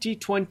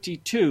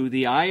 2022,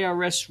 the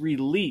IRS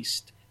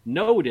released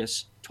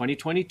Notice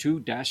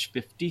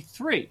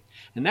 2022-53,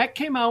 and that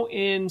came out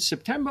in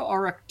September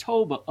or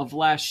October of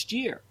last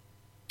year.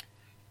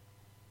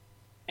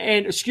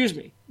 And excuse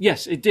me,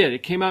 yes, it did.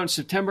 It came out in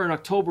September and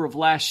October of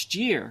last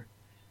year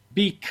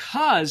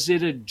because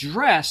it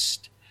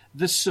addressed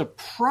the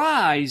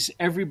surprise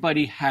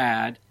everybody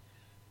had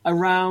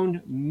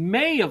around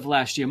May of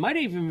last year. Might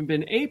have even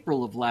been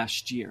April of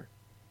last year,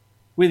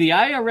 where the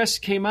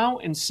IRS came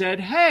out and said,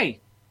 hey,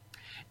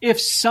 if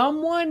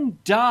someone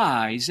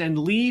dies and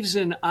leaves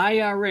an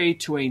IRA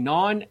to a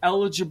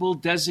non-eligible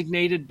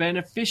designated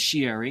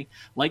beneficiary,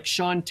 like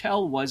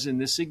Chantel was in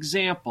this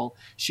example,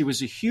 she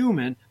was a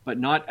human but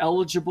not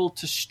eligible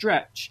to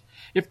stretch.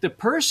 If the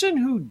person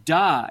who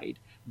died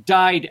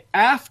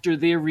after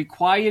their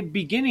required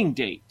beginning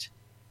date,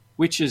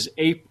 which is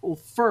April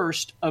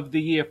 1st of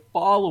the year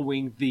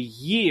following the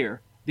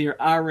year their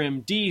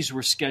RMDs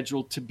were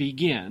scheduled to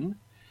begin,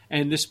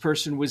 and this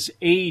person was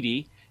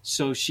 80,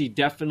 so she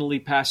definitely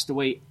passed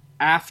away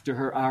after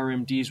her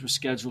RMDs were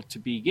scheduled to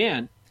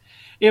begin.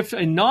 If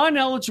a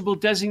non-eligible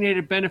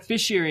designated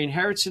beneficiary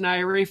inherits an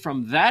IRA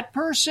from that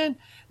person,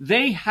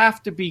 they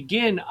have to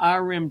begin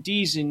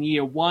RMDs in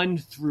year 1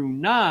 through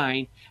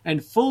 9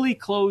 and fully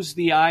close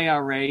the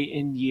IRA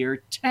in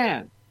year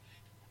 10.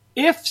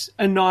 If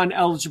a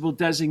non-eligible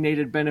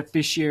designated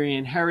beneficiary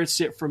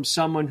inherits it from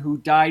someone who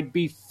died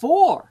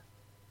before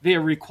their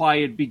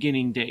required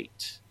beginning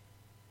date,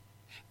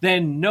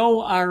 then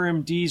no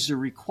RMDs are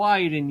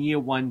required in year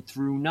 1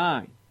 through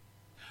 9.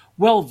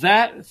 Well,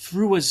 that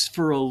threw us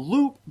for a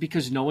loop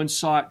because no one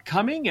saw it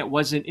coming. It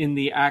wasn't in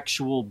the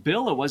actual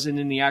bill. It wasn't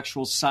in the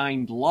actual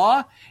signed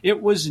law.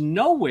 It was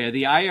nowhere.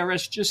 The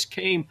IRS just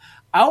came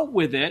out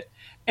with it,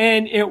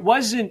 and it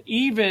wasn't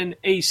even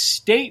a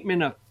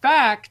statement of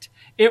fact.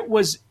 It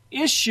was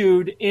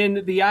issued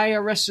in the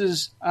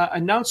IRS's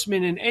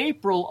announcement in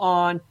April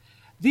on,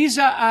 these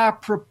are our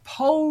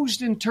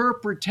proposed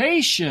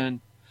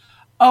interpretation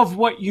of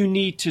what you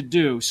need to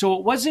do. So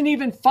it wasn't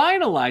even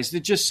finalized. They're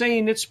just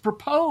saying it's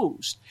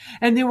proposed.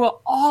 And there were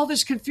all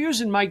this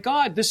confusion. My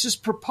God, this is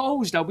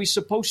proposed. Are we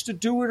supposed to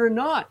do it or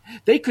not?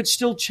 They could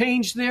still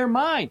change their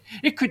mind.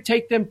 It could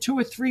take them 2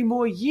 or 3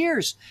 more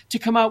years to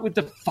come out with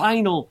the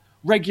final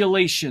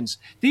regulations.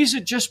 These are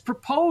just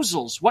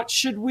proposals. What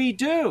should we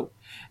do?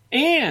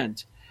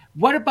 And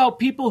what about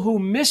people who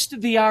missed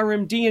the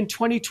RMD in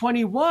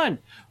 2021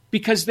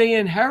 because they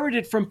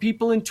inherited from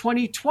people in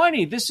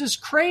 2020? This is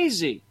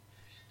crazy.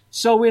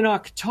 So in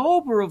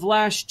October of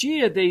last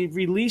year, they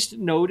released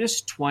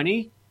Notice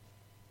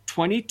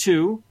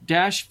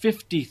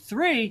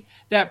 2022-53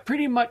 that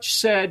pretty much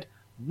said,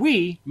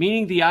 we,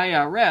 meaning the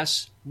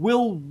IRS,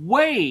 will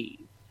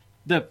waive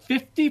the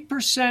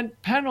 50%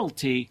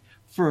 penalty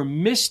for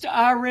missed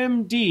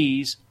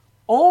RMDs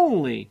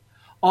only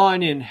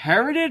on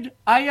inherited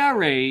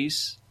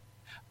IRAs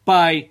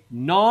by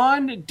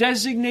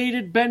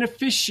non-designated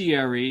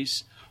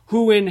beneficiaries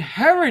who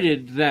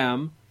inherited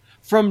them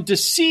from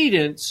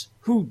decedents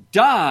who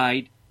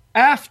died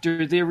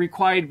after their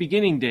required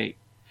beginning date.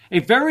 A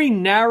very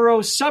narrow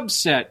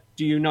subset.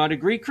 Do you not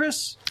agree,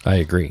 Chris? I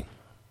agree.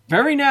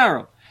 Very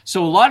narrow.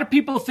 So a lot of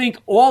people think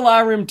all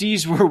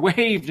RMDs were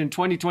waived in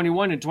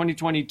 2021 and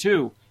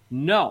 2022.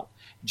 No,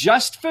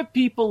 just for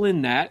people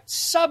in that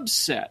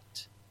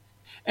subset.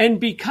 And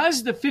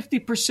because the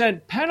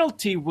 50%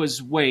 penalty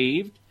was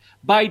waived,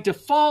 by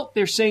default,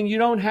 they're saying you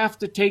don't have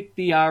to take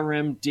the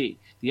RMD.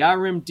 The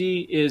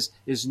RMD is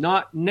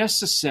not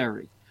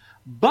necessary.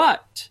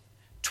 But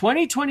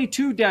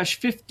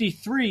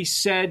 2022-53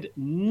 said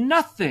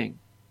nothing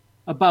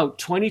about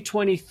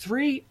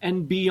 2023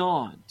 and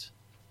beyond.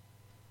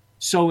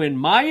 So in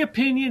my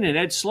opinion, and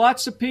Ed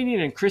Slott's opinion,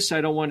 and Chris,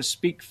 I don't want to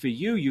speak for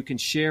you. You can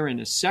share in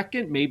a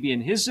second, maybe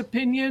in his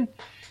opinion.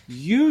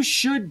 You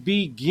should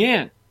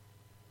begin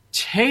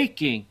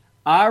taking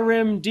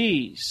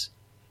RMDs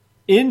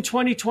in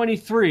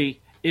 2023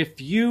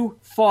 if you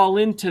fall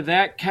into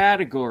that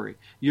category.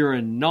 You're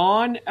a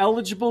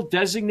non-eligible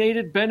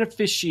designated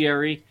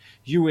beneficiary.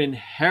 You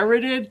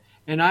inherited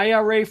an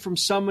IRA from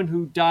someone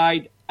who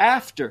died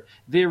after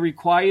their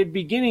required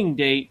beginning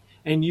date,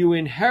 and you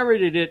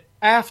inherited it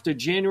after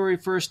January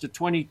 1st of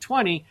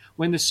 2020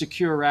 when the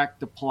Secure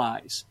Act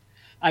applies.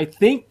 I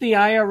think the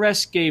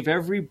IRS gave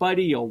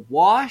everybody a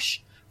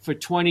wash for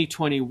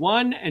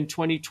 2021 and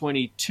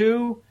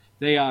 2022.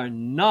 They are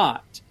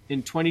not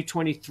in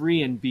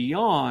 2023 and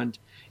beyond,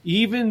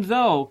 even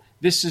though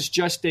this is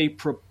just a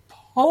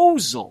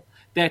proposal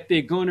that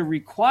they're going to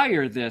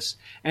require this,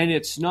 and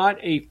it's not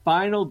a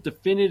final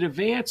definitive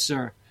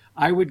answer.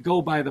 I would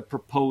go by the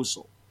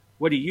proposal.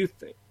 What do you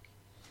think?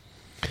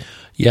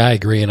 Yeah, I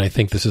agree, and I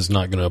think this is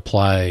not going to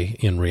apply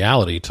in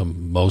reality to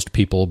most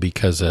people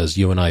because, as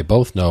you and I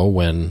both know,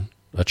 when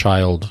a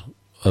child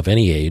of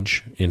any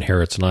age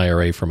inherits an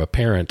IRA from a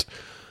parent,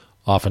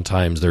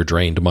 oftentimes they're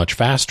drained much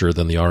faster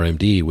than the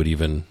RMD would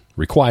even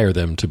require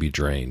them to be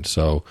drained.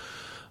 So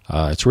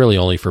it's really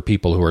only for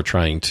people who are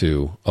trying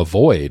to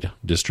avoid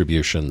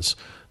distributions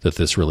that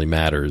this really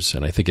matters,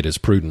 and I think it is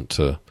prudent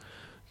to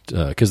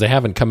because they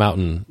haven't come out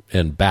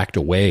and backed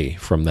away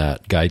from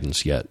that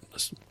guidance yet.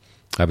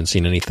 I haven't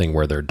seen anything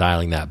where they're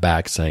dialing that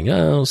back, saying,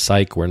 oh,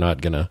 psych, we're not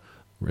going to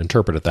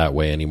interpret it that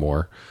way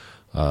anymore.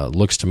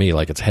 looks to me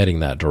like it's heading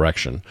that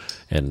direction.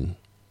 And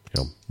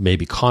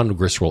maybe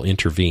Congress will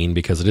intervene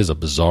because it is a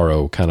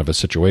bizarro kind of a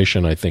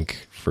situation. I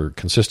think for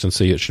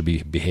consistency, it should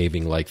be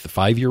behaving like the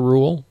 5-year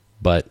rule,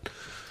 but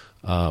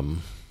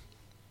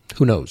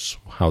who knows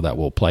how that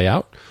will play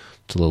out.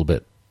 It's a little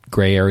bit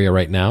gray area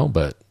right now,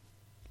 but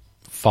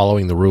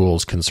following the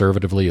rules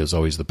conservatively is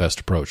always the best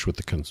approach with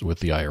the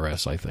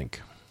IRS, I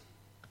think.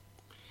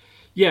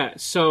 Yeah,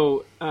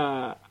 so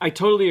I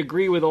totally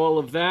agree with all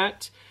of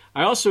that.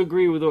 I also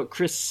agree with what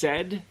Chris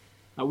said.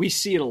 We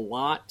see it a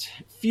lot.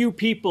 Few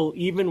people,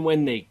 even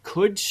when they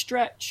could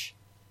stretch,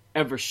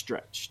 ever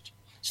stretched.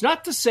 It's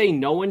not to say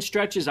no one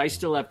stretches. I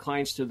still have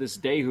clients to this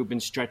day who've been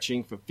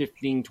stretching for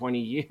 15, 20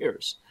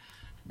 years.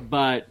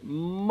 But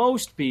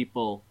most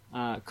people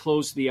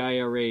close the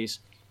IRAs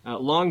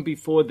long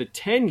before the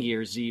 10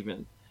 years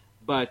even.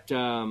 But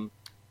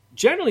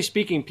generally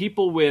speaking,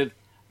 people with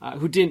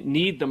who didn't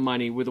need the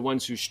money were the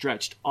ones who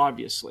stretched,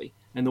 obviously.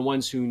 And the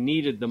ones who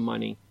needed the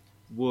money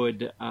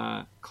would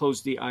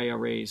close the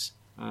IRAs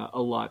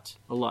a lot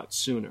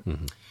sooner.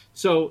 Mm-hmm.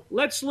 So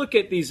let's look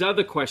at these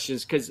other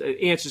questions,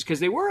 answers,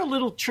 because they were a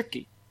little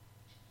tricky.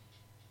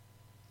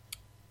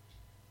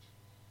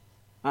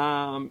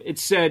 It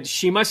said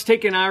she must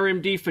take an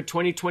RMD for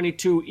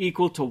 2022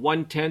 equal to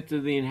 1/10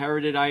 of the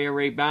inherited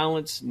IRA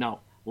balance. No,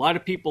 a lot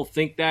of people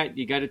think that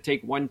you got to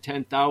take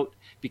 1/10 out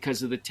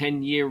because of the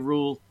 10-year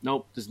rule.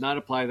 Nope, does not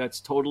apply. That's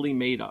totally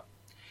made up.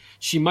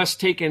 She must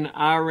take an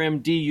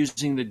RMD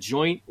using the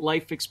joint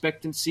life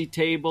expectancy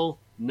table.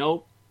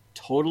 Nope,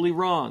 totally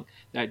wrong.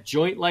 That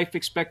joint life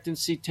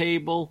expectancy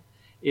table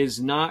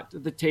is not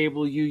the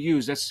table you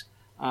use. That's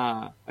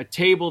a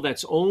table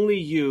that's only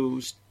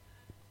used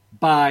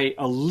by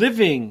a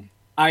living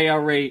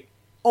IRA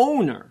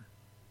owner.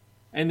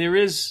 And there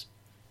is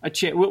a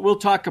chance. We'll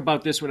talk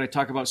about this when I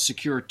talk about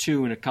Secure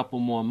 2 in a couple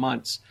more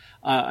months.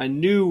 A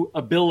new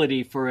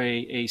ability for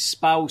a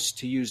spouse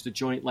to use the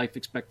joint life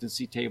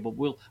expectancy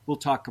table. We'll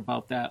talk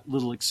about that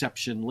little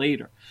exception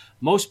later.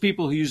 Most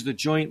people who use the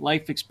joint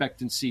life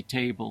expectancy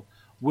table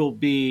will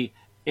be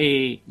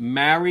a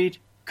married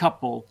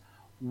couple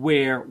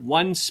where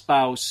one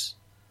spouse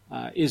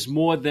is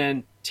more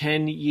than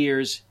 10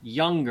 years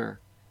younger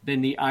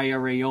than the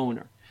IRA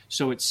owner.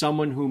 So it's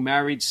someone who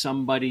married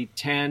somebody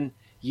 10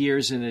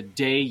 years and a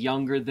day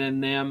younger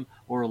than them,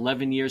 or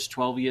 11 years,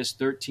 12 years,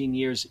 13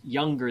 years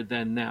younger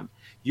than them.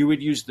 You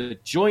would use the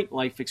joint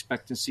life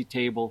expectancy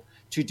table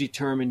to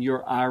determine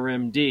your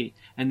RMD.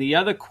 And the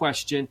other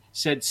question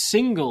said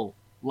single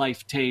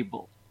life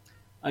table.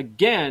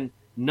 Again,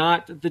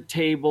 not the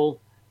table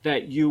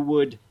that you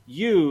would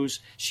use.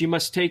 She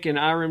must take an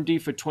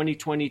RMD for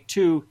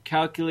 2022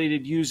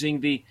 calculated using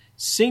the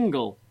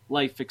single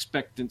life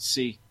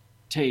expectancy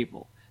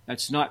table.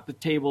 That's not the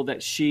table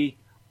that she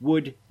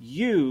would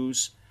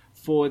use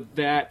for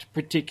that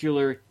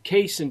particular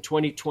case in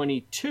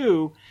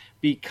 2022,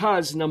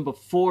 because number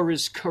 4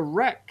 is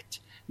correct.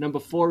 Number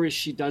 4 is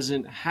she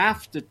doesn't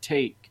have to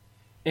take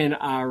an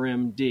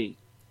RMD.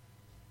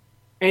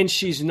 And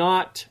she's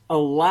not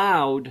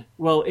allowed,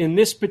 well, in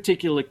this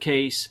particular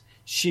case,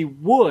 she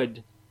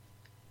would,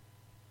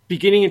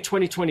 beginning in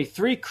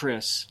 2023,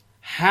 Chris,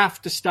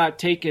 have to start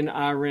taking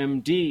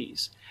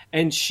RMDs.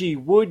 And she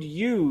would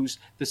use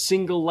the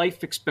single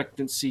life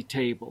expectancy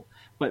table.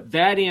 But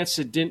that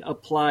answer didn't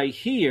apply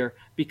here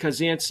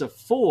because answer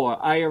 4,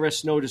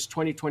 IRS Notice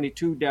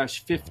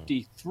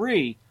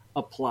 2022-53,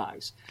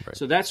 applies. Right.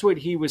 So that's what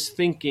he was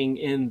thinking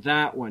in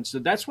that one. So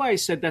that's why I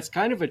said that's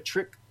kind of a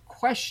trick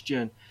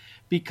question,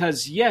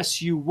 because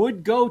yes, you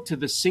would go to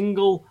the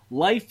single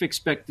life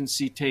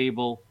expectancy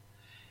table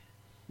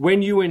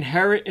when you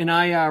inherit an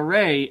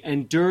IRA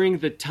and during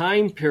the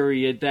time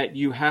period that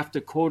you have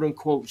to quote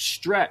unquote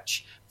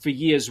stretch for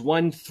years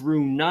 1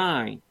 through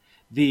 9.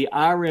 The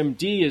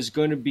RMD is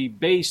going to be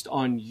based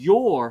on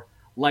your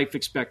life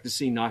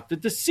expectancy, not the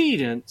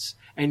decedent's,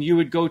 and you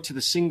would go to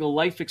the single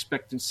life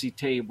expectancy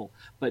table,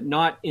 but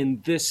not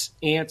in this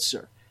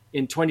answer.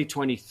 In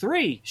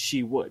 2023,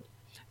 she would.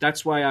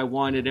 That's why I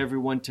wanted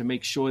everyone to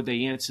make sure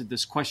they answered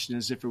this question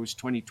as if it was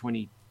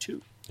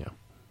 2022. Yeah.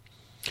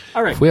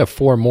 All right. If we have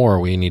 4 more,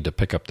 we need to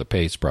pick up the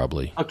pace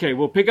probably. Okay,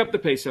 we'll pick up the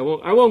pace. I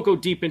won't go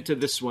deep into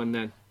this one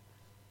then.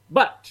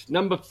 But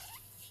number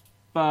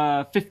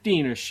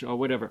 15-ish or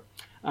whatever.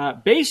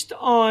 Based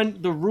on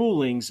the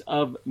rulings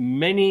of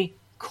many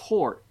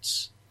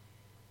courts,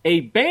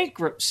 a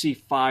bankruptcy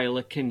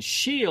filer can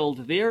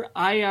shield their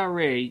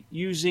IRA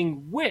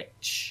using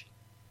which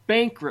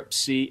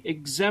bankruptcy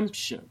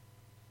exemption?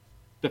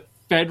 The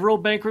federal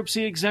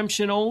bankruptcy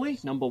exemption only,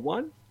 number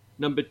 1.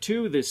 Number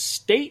 2, the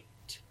state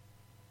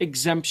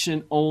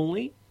exemption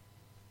only.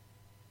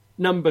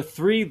 Number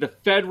 3, the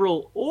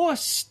federal or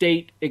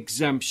state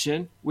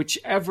exemption,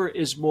 whichever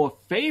is more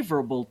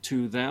favorable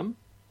to them.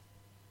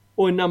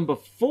 Or number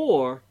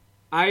 4,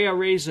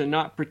 IRAs are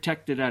not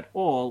protected at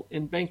all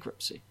in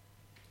bankruptcy.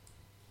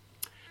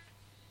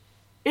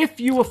 If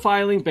you were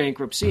filing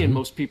bankruptcy, and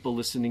most people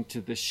listening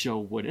to this show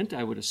wouldn't,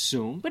 I would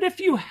assume, but if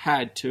you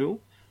had to,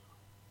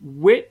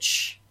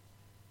 which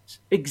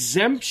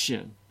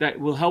exemption that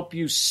will help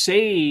you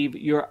save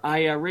your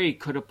IRA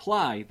could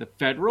apply. The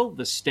federal,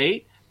 the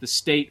state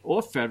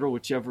or federal,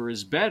 whichever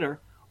is better,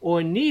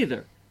 or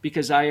neither,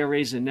 because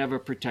IRAs are never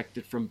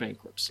protected from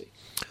bankruptcy.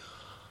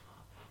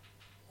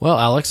 Well,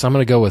 Alex, I'm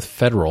going to go with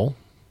federal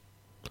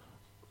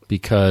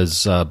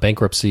because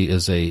bankruptcy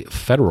is a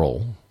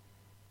federal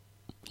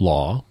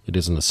law. It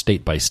isn't a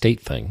state-by-state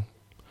thing.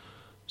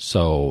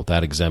 So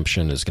that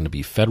exemption is going to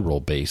be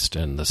federal-based,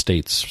 and the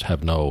states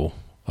have no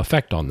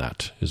effect on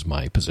that, is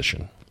my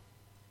position.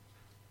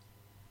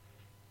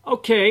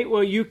 Okay,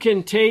 well, you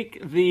can take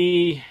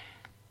the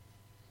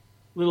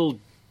little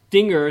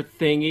dinger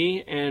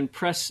thingy and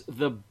press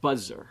the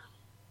buzzer.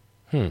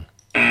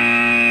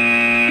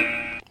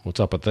 What's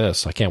up with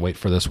this? I can't wait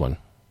for this one.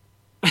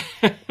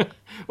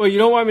 Well, you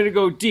don't want me to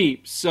go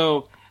deep.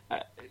 So,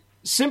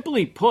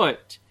 simply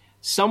put,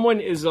 someone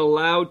is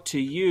allowed to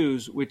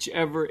use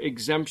whichever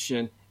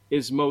exemption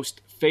is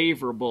most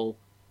favorable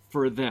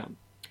for them.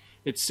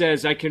 It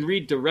says, I can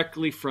read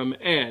directly from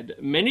Ed.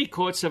 Many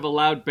courts have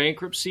allowed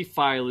bankruptcy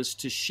filers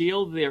to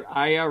shield their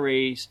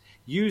IRAs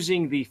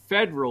using the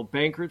federal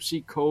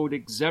bankruptcy code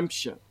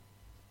exemption.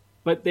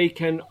 But they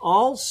can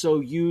also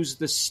use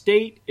the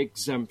state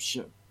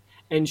exemption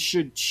and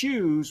should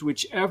choose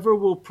whichever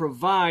will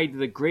provide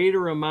the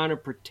greater amount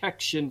of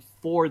protection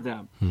for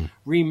them.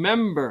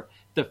 Remember,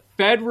 the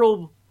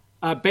federal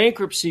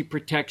bankruptcy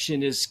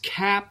protection is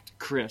capped,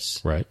 Chris.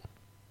 Right.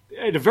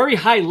 At a very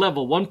high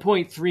level,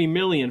 $1.3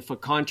 million for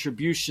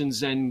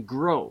contributions and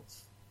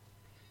growth.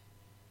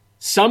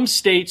 Some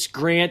states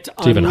grant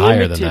it's even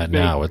higher than that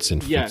bank- now.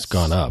 It's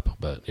gone up,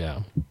 but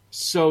yeah.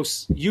 So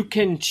you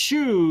can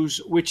choose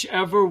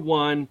whichever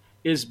one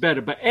is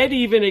better. But Ed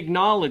even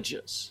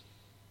acknowledges,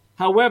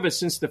 however,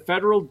 since the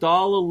federal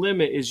dollar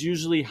limit is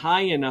usually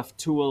high enough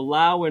to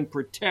allow and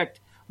protect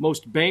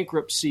most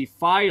bankruptcy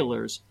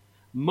filers,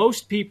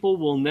 most people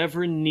will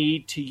never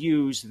need to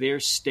use their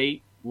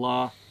state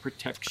law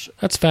protection.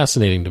 That's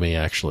fascinating to me,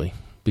 actually,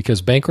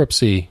 because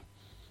bankruptcy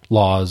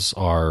laws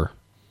are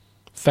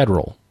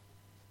federal.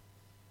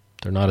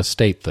 They're not a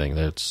state thing.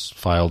 It's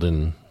filed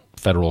in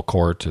federal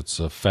court. It's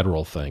a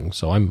federal thing.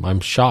 So I'm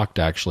shocked,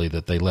 actually,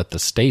 that they let the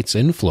states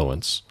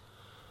influence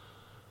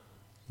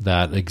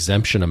that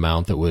exemption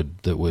amount that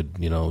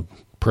would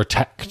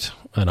protect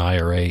an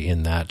IRA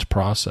in that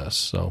process.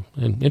 So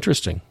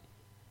interesting.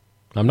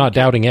 I'm not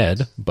doubting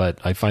Ed, but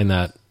I find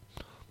that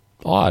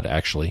odd,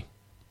 actually.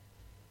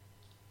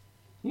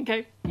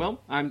 Okay,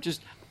 well, I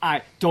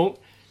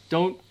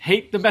don't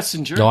hate the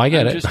messenger. No, I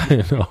get it.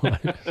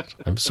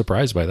 I'm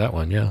surprised by that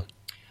one, yeah.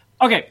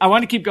 Okay, I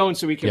want to keep going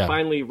so we can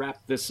finally wrap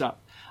this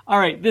up. All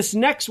right, this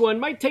next one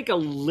might take a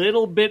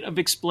little bit of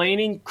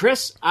explaining.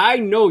 Chris, I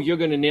know you're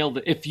going to nail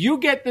it. If you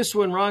get this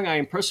one wrong, I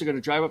am personally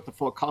going to drive up to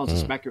Fort Collins and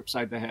smack you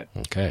upside the head.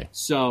 Okay.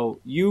 So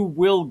you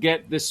will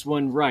get this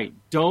one right.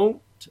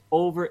 Don't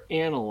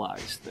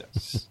overanalyze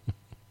this.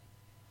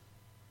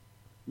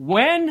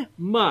 When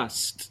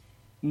must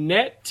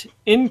net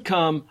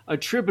income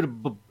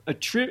attributable there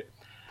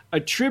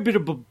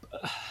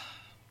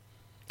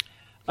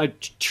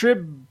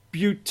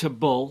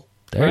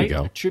right? you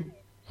go.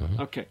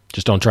 Okay.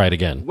 Just don't try it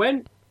again.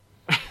 When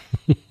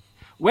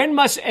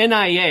must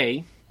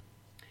NIA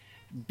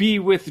be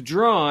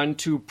withdrawn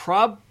to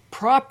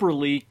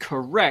properly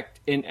correct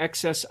an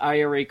excess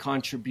IRA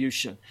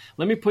contribution?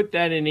 Let me put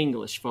that in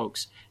English,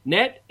 folks.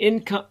 Net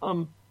income,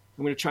 I'm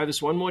going to try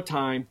this one more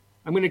time.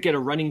 I'm going to get a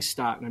running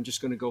start, and I'm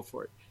just going to go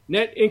for it.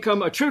 Net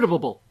income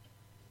attributable.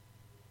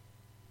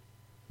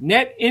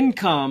 Net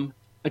income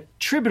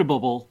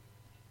attributable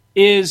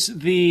is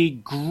the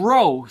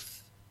growth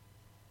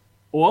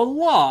or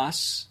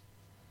loss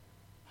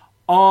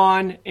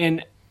on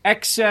an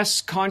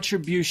excess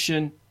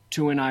contribution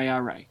to an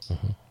IRA.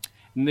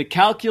 And the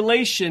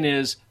calculation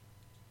is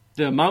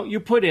the amount you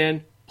put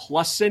in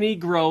plus any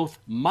growth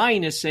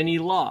minus any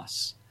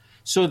loss.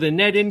 So the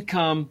net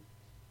income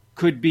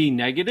could be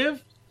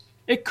negative.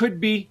 It could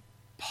be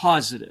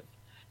positive.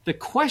 The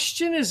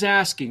question is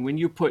asking, when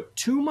you put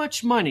too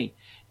much money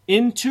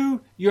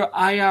into your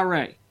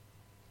IRA,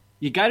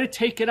 you got to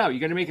take it out. You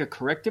got to make a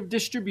corrective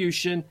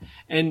distribution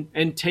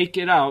and take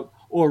it out,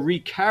 or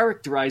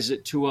recharacterize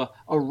it to a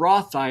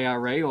Roth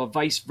IRA, or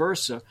vice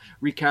versa,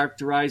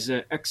 recharacterize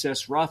an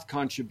excess Roth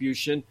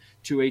contribution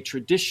to a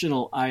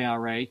traditional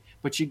IRA.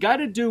 But you got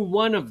to do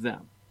one of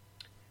them.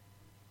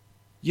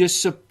 You're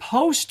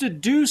supposed to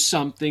do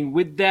something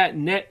with that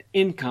net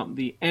income,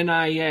 the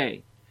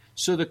NIA.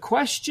 So the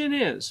question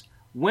is,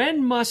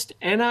 when must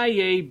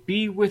NIA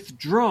be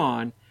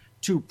withdrawn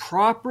to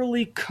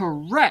properly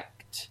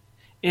correct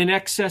an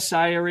excess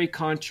IRA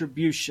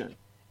contribution?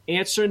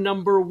 Answer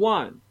number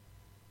one,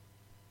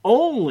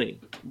 only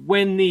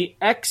when the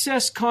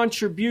excess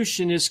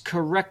contribution is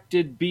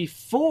corrected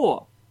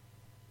before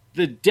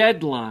the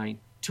deadline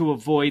to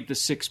avoid the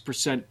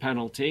 6%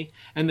 penalty.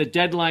 And the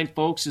deadline,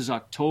 folks, is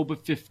October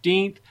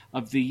 15th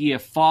of the year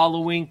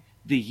following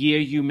the year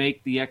you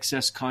make the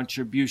excess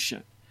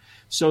contribution.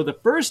 So the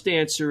first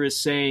answer is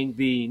saying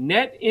the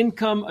net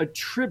income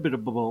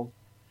attributable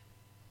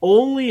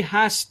only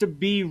has to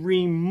be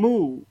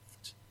removed?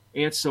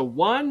 Answer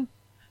 1,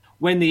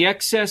 when the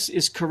excess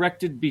is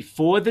corrected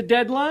before the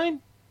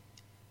deadline.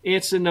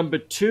 Answer number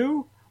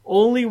 2,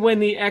 only when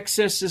the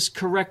excess is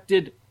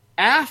corrected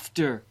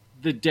after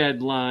the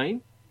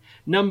deadline.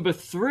 Number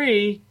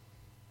 3,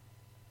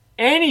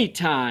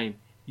 anytime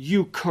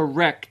you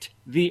correct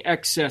the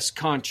excess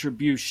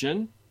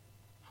contribution.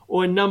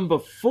 Or number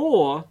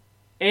 4,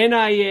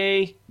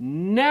 NIA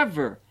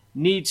never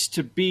needs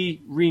to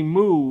be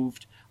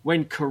removed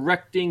when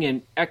correcting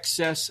an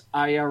excess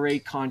IRA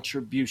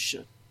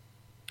contribution.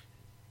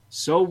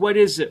 So what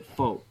is it,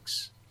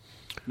 folks?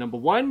 Number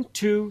 1,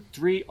 2,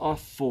 3, or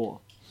 4?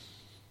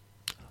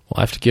 Well, I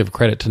have to give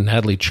credit to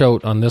Natalie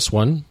Choate on this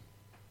one.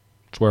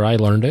 It's where I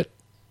learned it.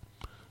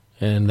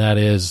 And that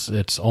is,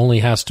 it only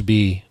has to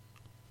be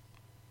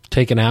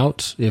taken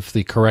out if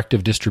the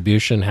corrective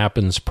distribution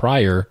happens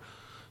prior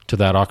to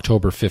that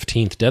October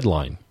 15th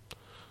deadline.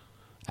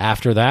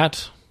 After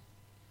that,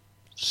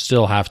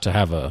 still have to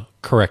have a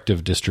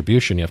corrective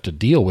distribution. You have to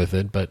deal with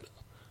it, but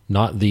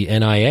not the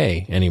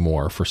NIA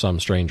anymore for some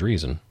strange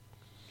reason.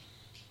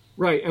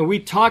 Right, and we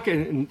talk,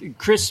 and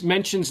Chris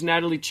mentions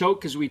Natalie Choate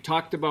because we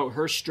talked about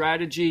her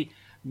strategy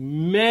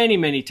many,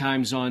 many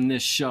times on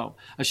this show.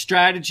 A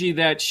strategy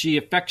that she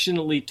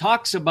affectionately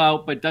talks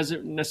about but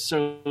doesn't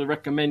necessarily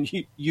recommend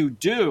you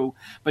do.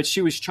 But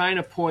she was trying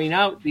to point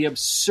out the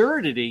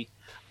absurdity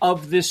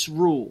of this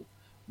rule.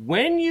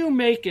 When you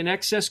make an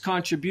excess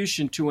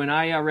contribution to an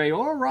IRA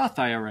or a Roth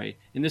IRA,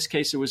 in this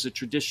case it was a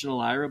traditional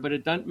IRA, but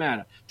it doesn't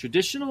matter,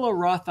 traditional or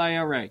Roth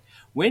IRA,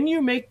 when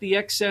you make the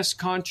excess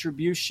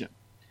contribution,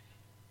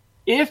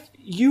 if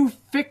you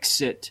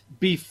fix it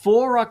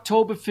before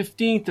October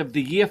 15th of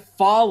the year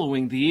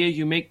following the year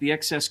you make the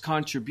excess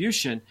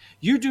contribution,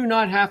 you do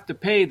not have to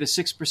pay the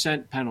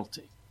 6%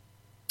 penalty.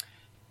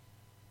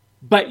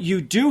 But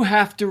you do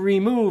have to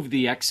remove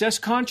the excess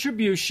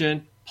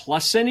contribution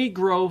plus any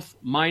growth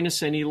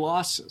minus any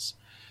losses.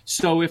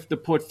 So if the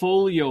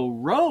portfolio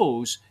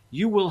rose,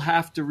 you will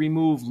have to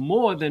remove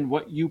more than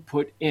what you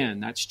put in.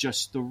 That's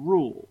just the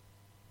rule.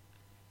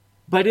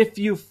 But if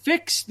you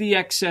fix the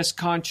excess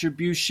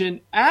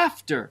contribution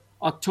after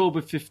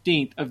October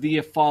 15th of the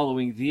year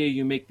following the year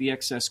you make the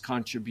excess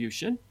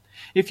contribution,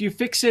 if you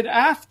fix it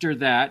after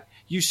that,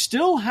 you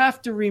still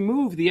have to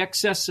remove the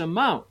excess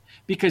amount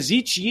because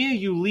each year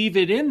you leave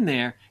it in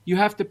there, you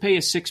have to pay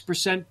a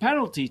 6%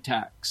 penalty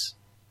tax.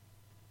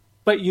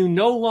 But you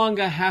no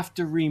longer have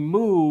to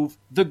remove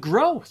the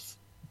growth.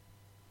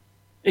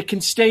 It can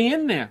stay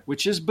in there,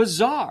 which is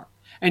bizarre.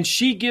 And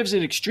she gives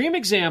an extreme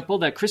example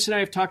that Chris and I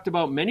have talked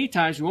about many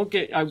times. I'm going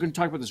to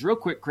talk about this real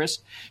quick, Chris.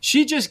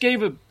 She just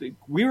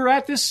we were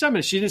at this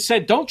summit. She just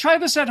said, don't try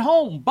this at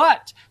home.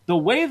 But the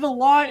way the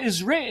law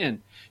is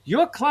written,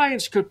 your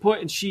clients could put,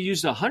 and she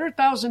used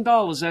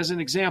 $100,000 as an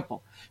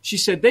example. She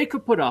said they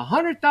could put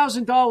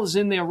 $100,000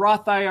 in their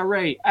Roth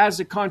IRA as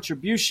a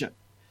contribution.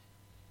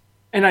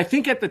 And I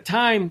think at the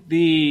time,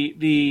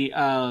 the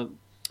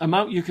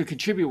amount you could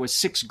contribute was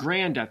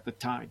 $6,000 at the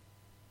time.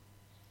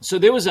 So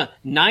there was a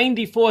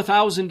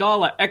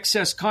 $94,000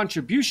 excess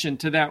contribution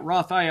to that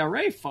Roth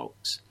IRA,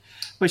 folks.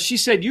 But she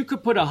said you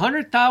could put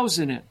 $100,000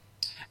 in.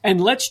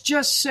 And let's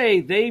just say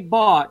they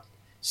bought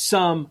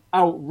some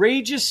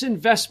outrageous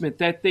investment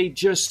that they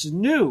just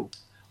knew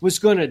was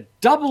going to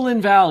double in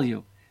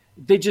value.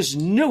 They just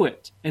knew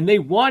it. And they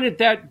wanted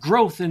that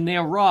growth in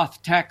their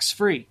Roth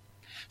tax-free.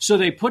 So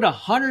they put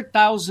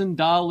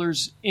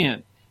 $100,000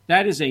 in.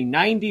 That is a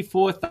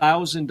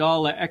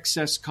 $94,000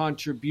 excess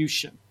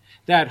contribution.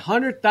 That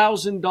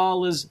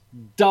 $100,000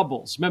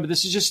 doubles. Remember,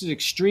 this is just an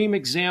extreme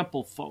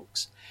example,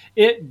 folks.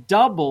 It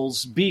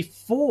doubles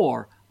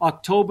before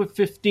October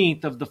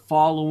 15th of the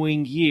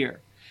following year.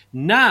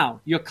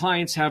 Now, your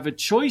clients have a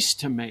choice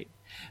to make.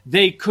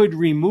 They could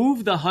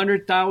remove the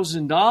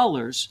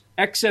 $100,000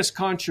 excess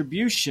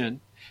contribution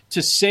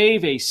to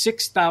save a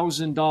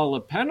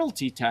 $6,000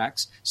 penalty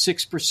tax,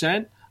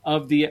 6%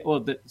 of the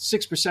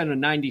 6% of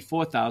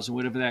 94,000,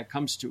 whatever that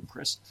comes to,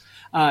 Chris,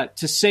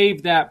 to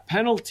save that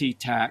penalty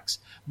tax.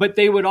 But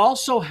they would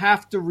also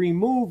have to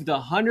remove the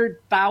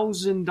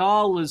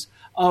 $100,000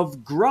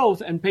 of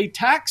growth and pay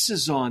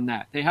taxes on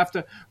that. They have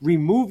to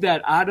remove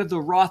that out of the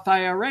Roth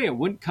IRA. It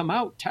wouldn't come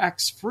out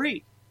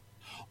tax-free.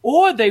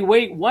 Or they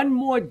wait one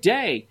more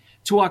day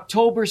to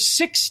October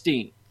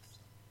 16th.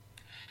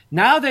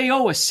 Now they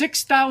owe a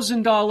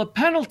 $6,000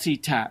 penalty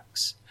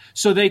tax.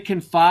 So they can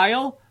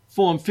file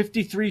Form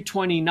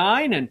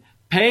 5329 and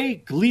pay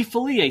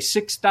gleefully a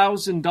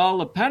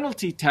 $6,000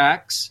 penalty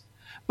tax,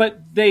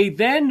 but they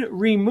then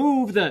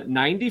remove the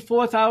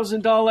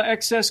 $94,000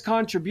 excess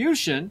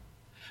contribution,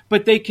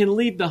 but they can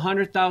leave the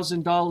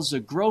 $100,000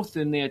 of growth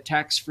in there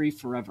tax-free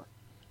forever.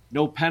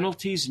 No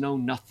penalties, no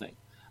nothing.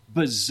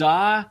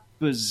 Bizarre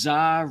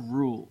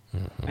rule.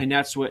 Mm-hmm. And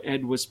that's what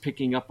Ed was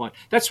picking up on.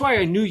 That's why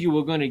I knew you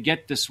were going to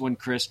get this one,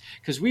 Chris,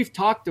 because we've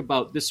talked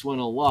about this one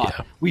a lot.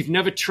 Yeah. We've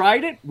never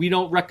tried it. We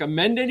don't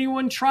recommend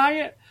anyone try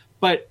it,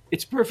 but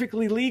it's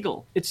perfectly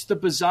legal. It's the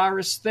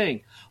bizarrest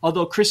thing.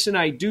 Although Chris and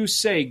I do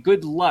say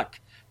good luck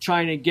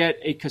trying to get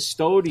a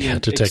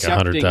custodian to take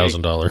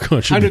 $100,000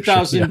 contribution.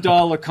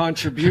 $100,000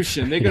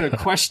 contribution. They're going to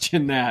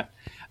question that.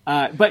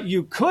 But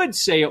you could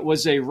say it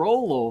was a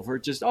rollover,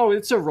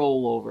 it's a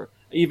rollover,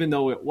 even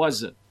though it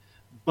wasn't.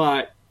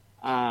 But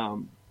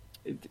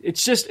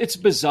it's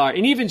bizarre.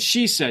 And even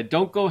she said,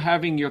 don't go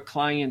having your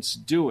clients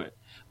do it.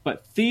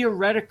 But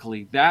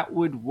theoretically, that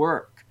would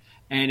work.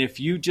 And if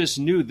you just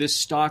knew this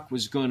stock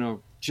was going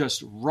to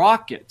just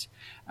rocket,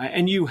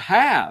 and you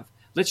have,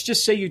 let's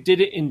just say you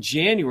did it in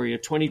January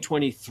of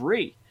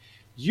 2023,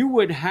 you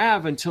would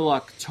have until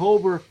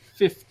October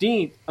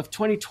 15th of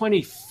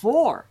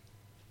 2024,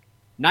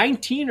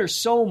 19 or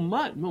so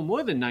months, no,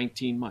 more than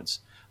 19 months,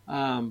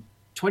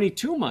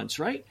 22 months,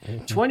 right?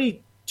 Mm-hmm.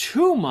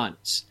 22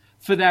 months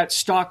for that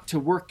stock to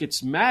work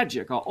its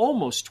magic, or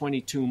almost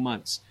 22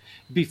 months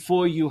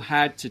before you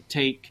had to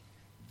take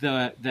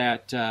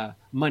that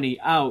money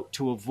out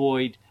to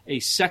avoid a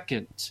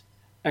second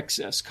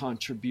excess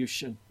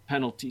contribution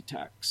penalty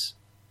tax.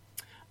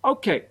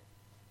 Okay.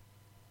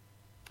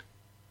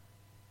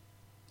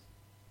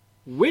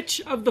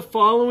 Which of the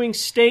following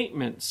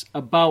statements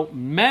about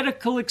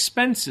medical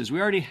expenses,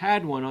 we already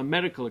had one on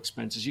medical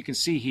expenses. You can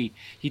see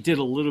he did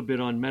a little bit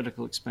on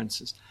medical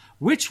expenses.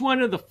 Which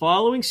one of the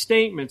following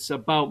statements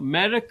about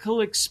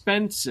medical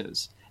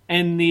expenses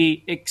and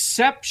the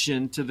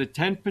exception to the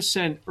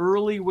 10%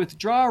 early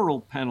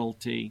withdrawal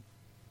penalty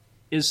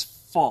is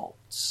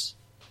false?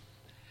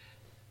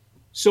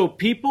 So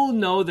people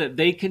know that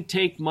they can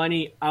take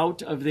money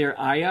out of their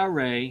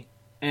IRA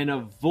and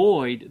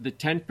avoid the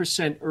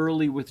 10%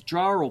 early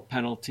withdrawal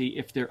penalty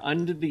if they're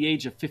under the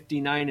age of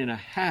 59 and a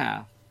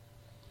half,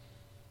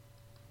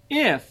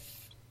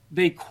 if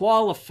they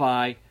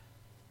qualify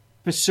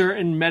for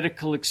certain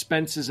medical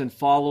expenses and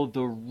follow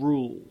the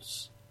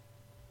rules.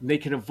 They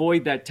can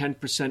avoid that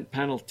 10%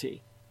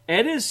 penalty.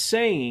 Ed is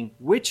saying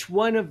which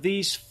one of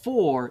these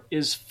four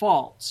is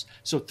false.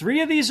 So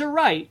 3 of these are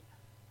right.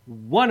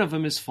 One of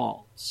them is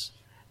false.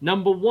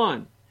 Number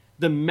 1,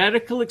 the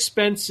medical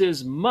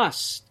expenses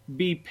must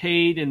be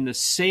paid in the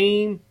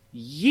same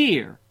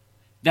year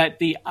that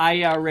the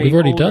IRA. We've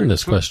already done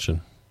this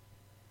question.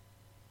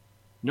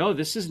 No,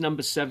 this is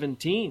number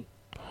 17.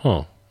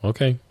 Huh.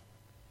 Okay.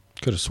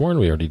 Could have sworn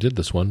we already did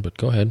this one, but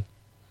go ahead.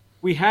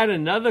 We had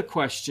another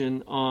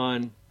question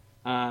on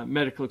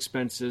medical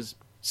expenses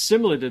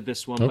similar to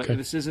this one, okay, but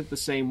this isn't the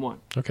same one.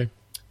 Okay.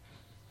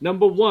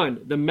 Number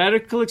 1, the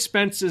medical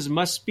expenses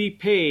must be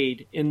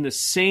paid in the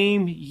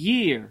same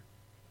year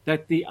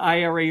that the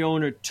IRA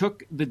owner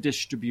took the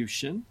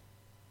distribution.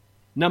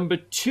 Number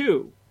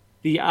 2,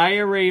 the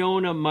IRA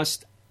owner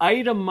must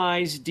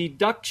itemize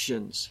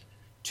deductions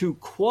to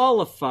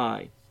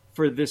qualify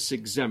for this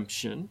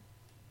exemption.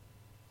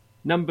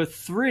 Number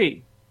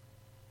 3,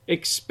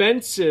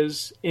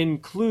 expenses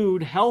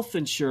include health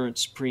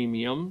insurance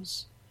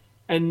premiums.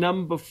 And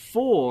number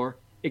 4,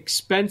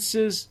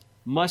 expenses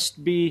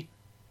must be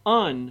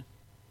unreimbursed.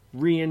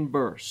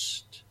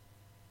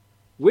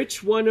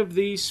 Which one of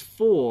these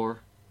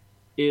 4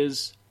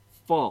 is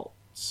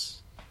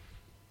false?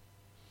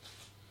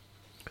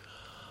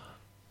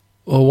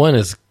 Well, one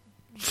is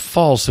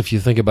false if you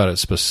think about it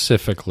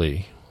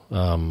specifically.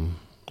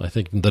 I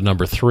think the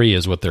number 3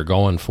 is what they're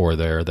going for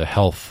there, the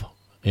health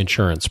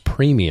insurance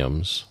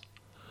premiums.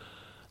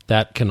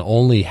 That can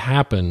only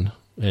happen,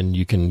 and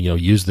you can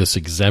use this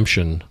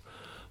exemption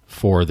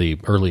for the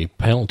early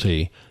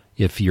penalty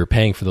if you're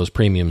paying for those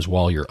premiums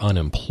while you're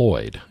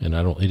unemployed. And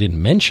I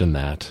didn't mention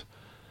that,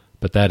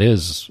 but that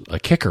is a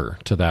kicker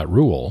to that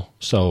rule.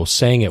 So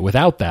saying it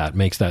without that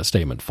makes that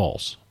statement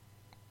false.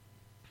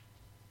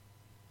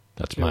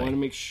 That's I want to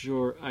make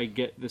sure I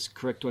get this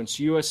correct one.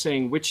 So you are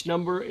saying which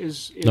number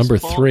is number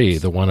false? 3,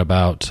 the one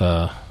about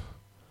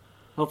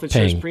health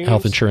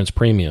insurance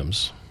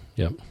premiums.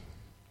 Yep.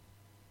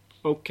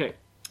 Okay.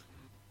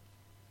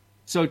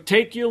 So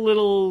take your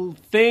little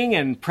thing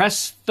and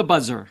press the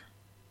buzzer.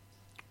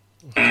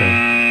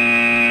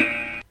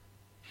 Okay.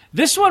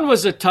 This one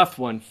was a tough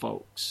one,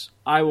 folks.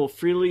 I will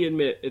freely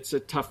admit it's a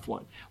tough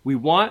one. We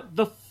want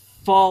the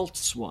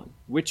false one.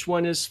 Which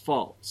one is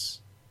false?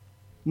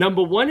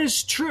 Number 1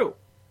 is true.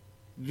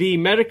 The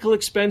medical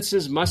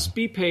expenses must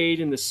be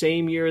paid in the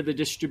same year of the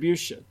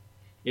distribution.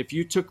 If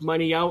you took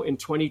money out in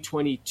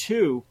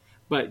 2022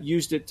 but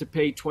used it to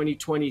pay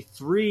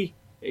 2023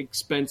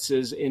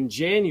 expenses in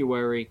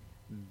January,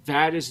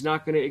 that is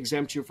not going to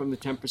exempt you from the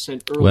 10%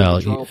 early withdrawal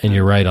penalty. And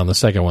you're right on the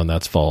second one,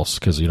 that's false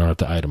because you don't have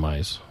to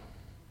itemize.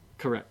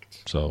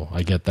 Correct. So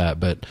I get that,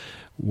 but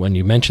when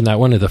you mention that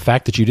one, the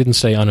fact that you didn't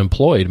say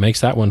unemployed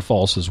makes that one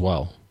false as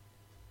well.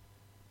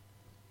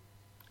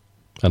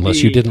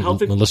 Unless you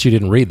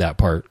didn't read that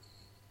part.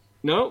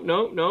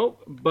 No.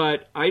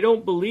 But I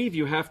don't believe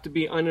you have to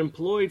be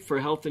unemployed for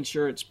health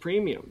insurance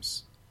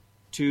premiums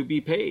to be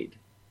paid.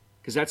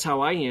 Because that's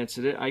how I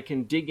answered it. I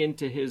can dig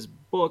into his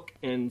book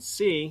and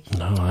see.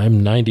 No,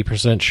 I'm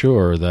 90%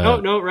 sure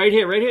that... No, right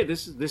here.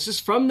 This is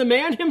from the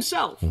man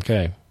himself.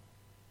 Okay.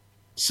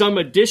 Some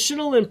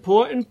additional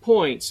important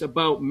points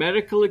about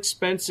medical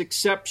expense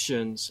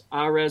exceptions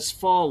are as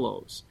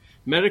follows.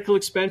 Medical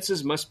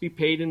expenses must be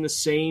paid in the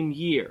same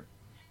year.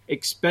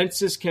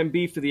 Expenses can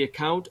be for the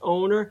account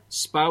owner,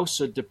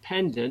 spouse, or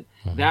dependent.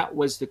 That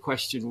was the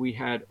question we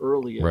had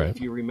earlier, Right.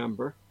 if you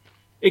remember.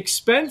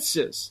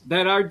 Expenses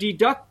that are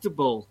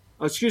deductible,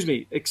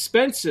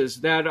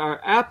 expenses that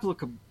are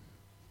applicable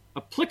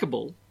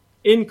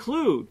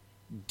include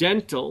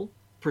dental,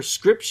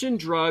 prescription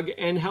drug,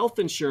 and health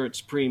insurance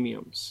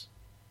premiums.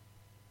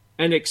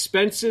 And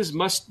expenses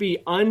must be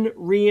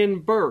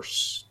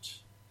unreimbursed.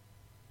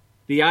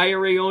 The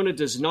IRA owner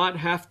does not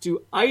have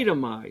to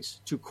itemize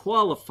to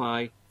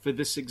qualify for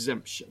this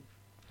exemption.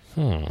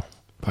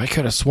 I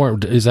could have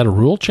sworn, is that a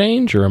rule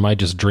change, or am I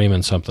just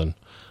dreaming something?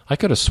 I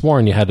could have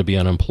sworn you had to be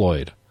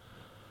unemployed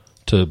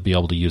to be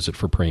able to use it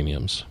for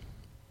premiums.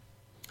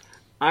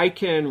 I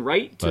can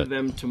write to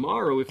them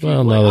tomorrow if you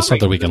Well, like. no, that's I'll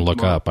something write we to them can look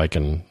tomorrow. up. I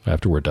can,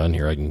 after we're done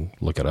here, I can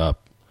look it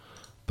up.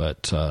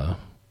 But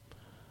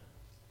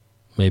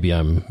maybe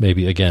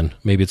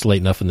it's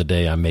late enough in the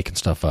day I'm making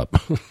stuff up.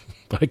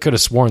 But I could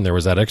have sworn there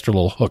was that extra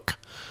little hook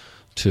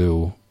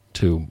to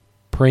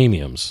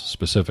premiums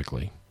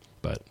specifically.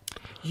 But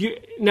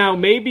Now,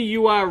 maybe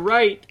you are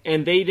right,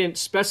 and they didn't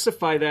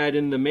specify that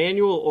in the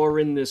manual or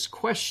in this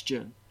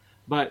question.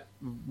 But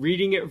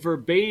reading it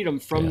verbatim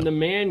from the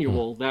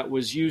manual that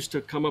was used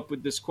to come up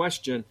with this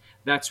question,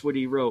 that's what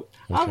he wrote.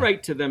 Okay. I'll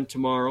write to them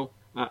tomorrow.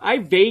 I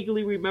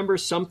vaguely remember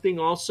something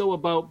also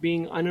about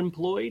being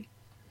unemployed,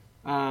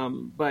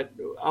 but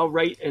I'll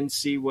write and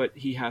see what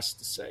he has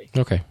to say.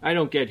 Okay. I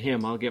don't get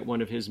him. I'll get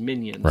one of his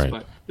minions, right.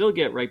 But they'll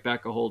get right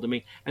back a hold of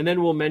me. And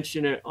then we'll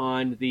mention it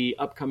on the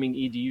upcoming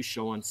EDU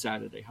show on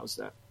Saturday. How's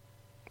that?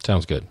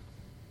 Sounds good.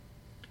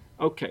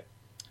 Okay.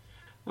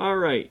 All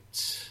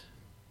right.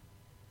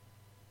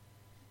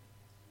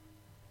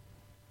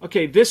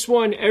 Okay, this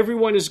one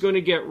everyone is going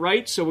to get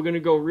right, so we're going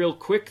to go real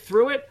quick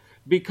through it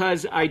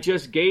because I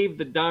just gave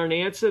the darn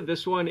answer.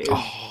 This one is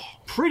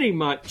pretty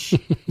much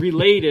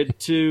related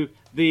to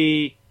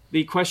the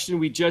question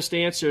we just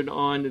answered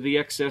on the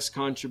excess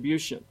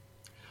contribution.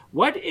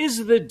 What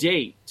is the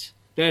date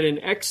that an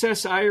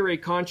excess IRA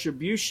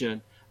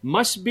contribution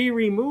must be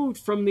removed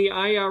from the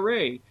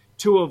IRA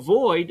to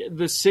avoid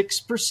the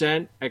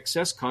 6%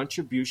 excess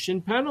contribution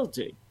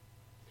penalty?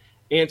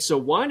 Answer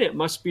 1, it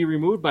must be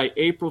removed by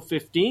April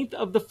 15th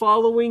of the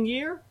following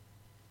year.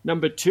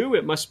 Number 2,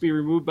 it must be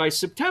removed by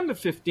September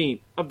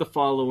 15th of the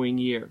following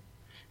year.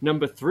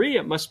 Number 3,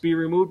 it must be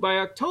removed by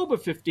October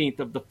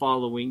 15th of the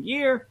following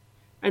year.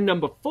 And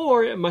number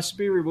 4, it must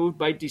be removed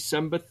by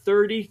December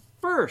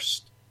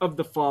 31st of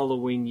the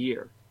following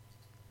year.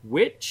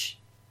 Which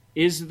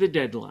is the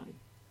deadline?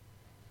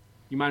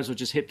 You might as well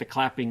just hit the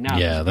clapping now.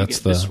 Yeah, that's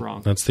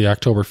the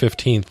October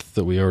 15th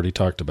that we already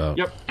talked about.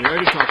 Yep, we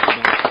already talked about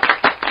it.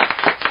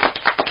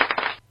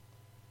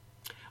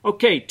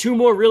 Okay, 2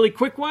 more really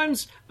quick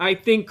ones. I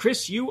think,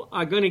 Chris, you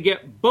are going to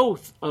get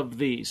both of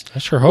these. I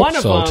sure hope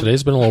so.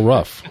 Today's been a little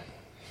rough.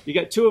 You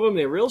got 2 of them.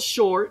 They're real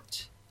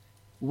short.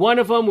 One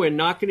of them we're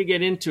not going to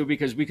get into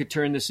because we could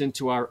turn this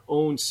into our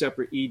own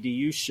separate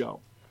EDU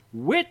show.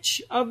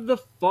 Which of the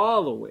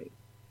following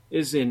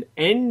is an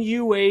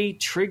NUA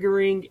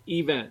triggering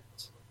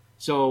event?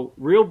 So,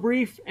 real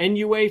brief,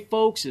 NUA,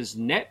 folks, is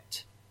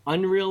net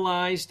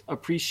unrealized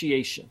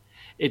appreciation.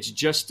 It's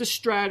just a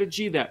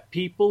strategy that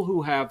people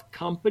who have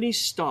company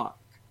stock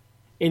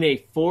in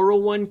a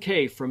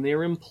 401k from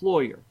their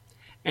employer,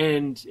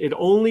 and it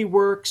only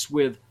works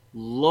with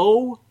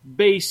low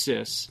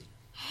basis,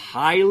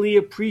 highly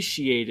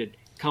appreciated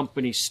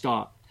company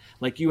stock.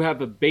 Like you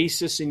have a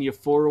basis in your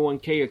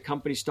 401k, a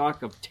company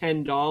stock of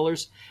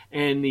 $10,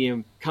 and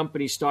the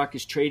company stock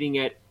is trading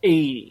at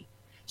 80.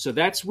 So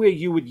that's where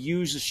you would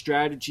use a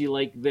strategy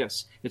like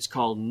this. It's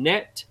called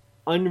net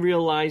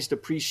unrealized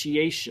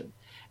appreciation.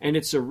 And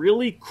it's a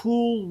really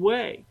cool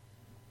way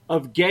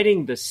of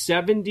getting the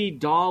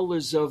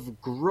 $70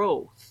 of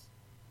growth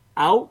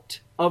out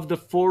of the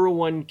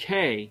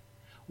 401k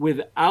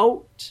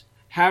without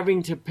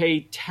having to pay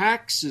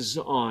taxes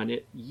on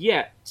it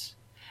yet.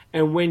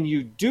 And when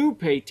you do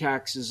pay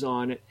taxes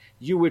on it,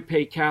 you would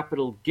pay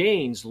capital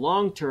gains,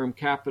 long-term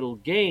capital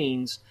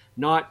gains,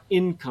 not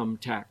income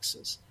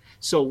taxes.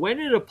 So when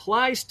it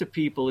applies to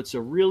people, it's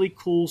a really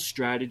cool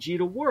strategy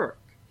to work.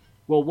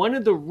 Well, one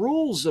of the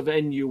rules of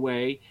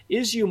NUA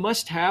is you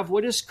must have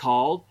what is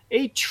called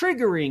a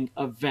triggering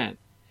event.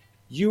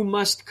 You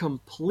must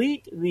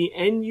complete the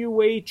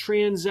NUA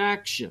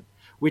transaction,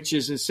 which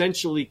is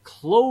essentially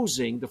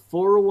closing the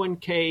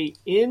 401k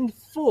in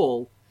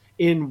full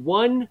in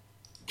 1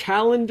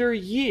 calendar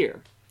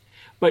year.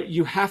 But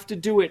you have to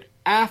do it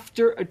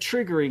after a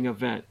triggering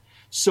event.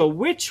 So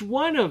which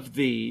one of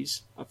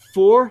these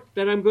 4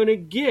 that I'm going to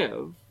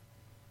give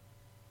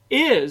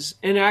is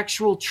an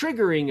actual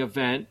triggering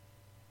event?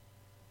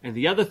 And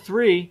the other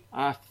 3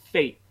 are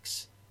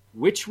fakes.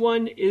 Which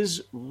one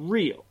is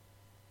real?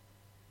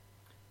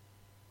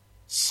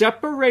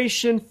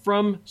 Separation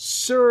from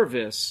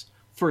service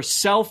for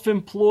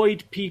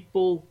self-employed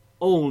people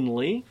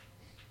only.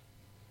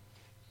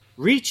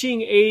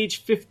 Reaching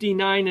age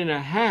 59 and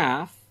a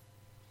half.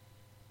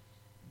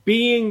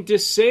 Being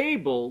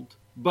disabled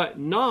but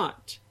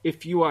not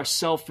if you are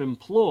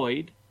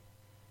self-employed,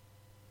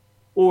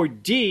 or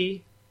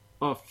D,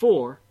 or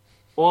 4,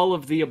 all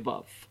of the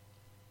above.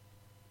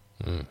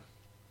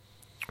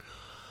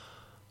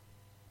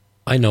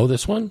 I know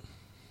this one.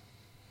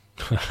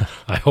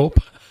 I hope.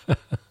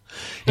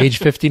 Age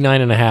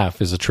 59 and a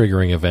half is a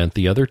triggering event.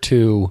 The other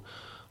two,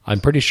 I'm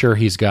pretty sure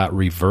he's got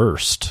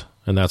reversed,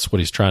 and that's what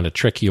he's trying to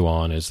trick you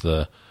on, is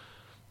the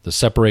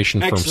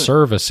separation from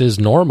service is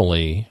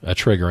normally a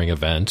triggering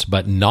event,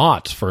 but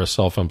not for a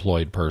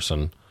self-employed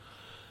person.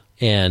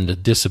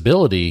 And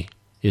disability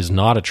is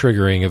not a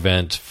triggering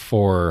event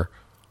for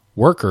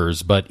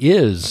workers, but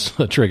is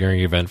a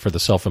triggering event for the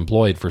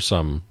self-employed for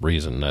some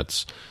reason.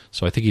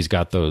 So I think he's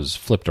got those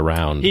flipped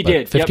around. He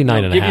did.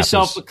 59 and a half. Give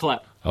yourself a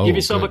clap. Give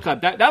yourself a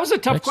clap. That was a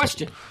tough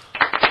question.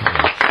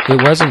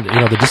 It wasn't,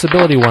 the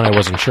disability one I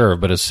wasn't sure of,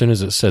 but as soon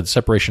as it said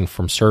separation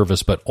from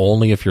service, but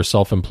only if you're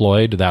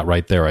self-employed, that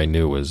right there I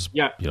knew was,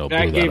 blew that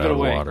out of the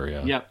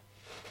water. Yeah.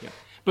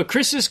 But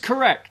Chris is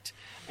correct,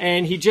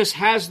 and he just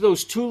has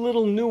those two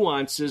little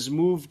nuances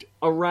moved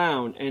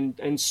around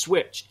and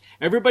switched.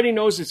 Everybody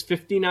knows it's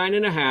 59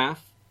 and a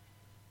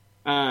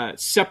half,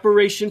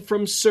 separation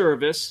from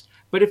service.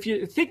 But if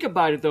you think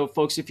about it, though,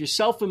 folks, if you're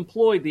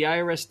self-employed, the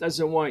IRS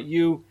doesn't want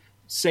you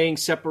saying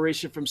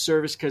separation from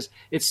service because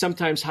it's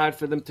sometimes hard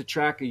for them to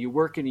track. Are you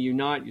working? Are you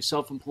not? You're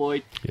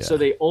self-employed. Yeah. So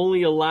they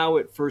only allow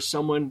it for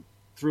someone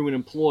through an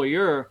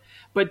employer.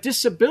 But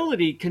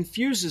disability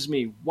confuses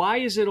me. Why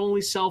is it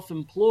only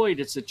self-employed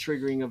it's a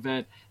triggering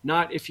event,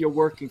 not if you're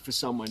working for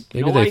someone?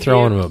 Maybe they're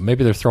throwing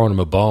him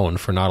a bone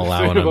for not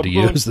allowing him to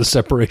use the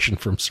separation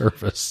from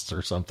service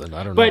or something.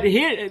 I don't know. But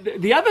here,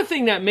 the other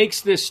thing that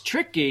makes this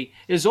tricky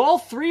is all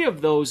three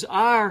of those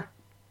are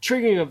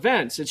triggering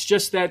events. It's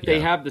just that they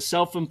have the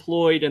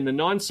self-employed and the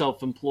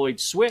non-self-employed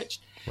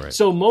switched. Right.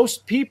 So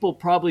most people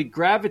probably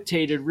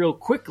gravitated real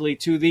quickly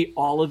to the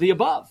all of the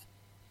above.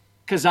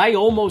 Because I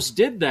almost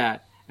did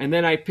that. And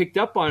then I picked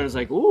up on it. I was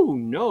like, ooh,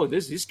 no,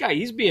 this guy,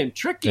 he's being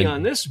tricky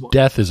on this one.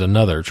 Death is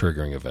another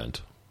triggering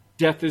event.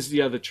 Death is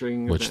the other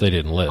triggering event. Which they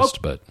didn't list,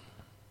 but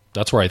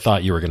that's where I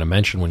thought you were going to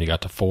mention when you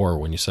got to 4,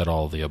 when you said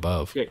all of the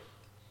above. Okay.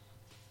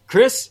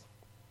 Chris,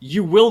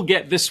 you will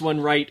get this one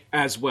right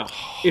as well.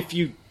 If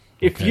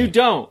you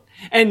don't.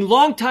 And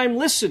longtime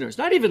listeners,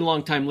 not even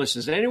longtime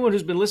listeners, anyone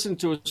who's been listening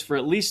to us for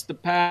at least the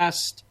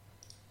past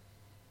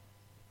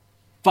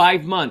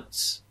 5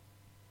 months,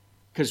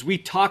 because we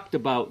talked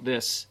about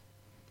this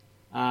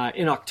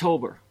in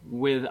October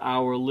with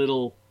our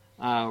little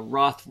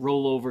Roth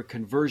rollover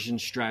conversion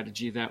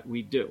strategy that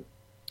we do.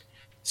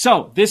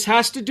 So this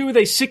has to do with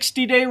a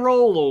 60-day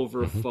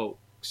rollover,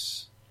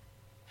 folks.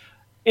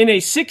 In a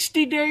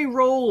 60-day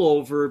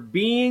rollover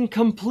being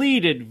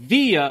completed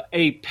via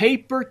a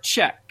paper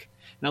check.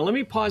 Now let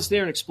me pause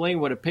there and explain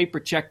what a paper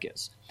check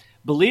is.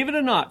 Believe it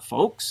or not,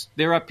 folks,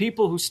 there are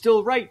people who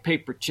still write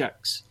paper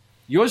checks.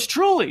 Yours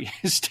truly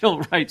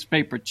still writes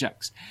paper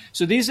checks.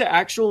 So these are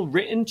actual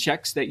written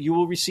checks that you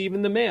will receive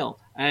in the mail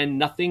and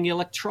nothing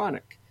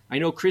electronic. I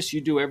know, Chris,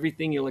 you do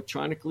everything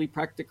electronically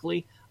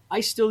practically. I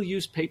still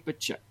use paper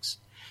checks.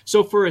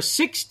 So for a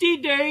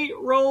 60-day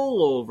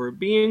rollover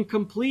being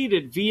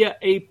completed via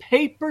a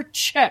paper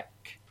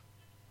check,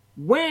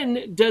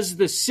 when does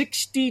the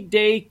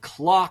 60-day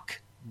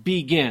clock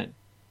begin?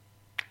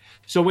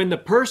 So when the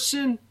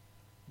person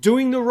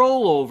doing the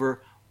rollover,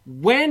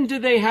 when do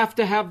they have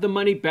to have the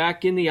money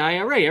back in the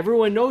IRA?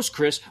 Everyone knows,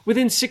 Chris,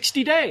 within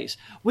 60 days.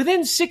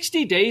 Within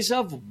 60 days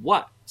of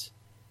what?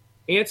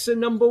 Answer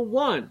number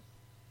 1,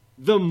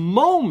 the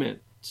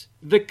moment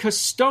the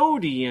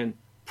custodian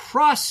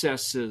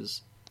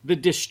processes the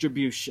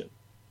distribution.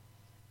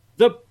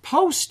 The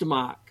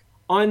postmark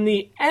on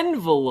the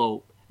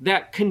envelope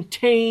that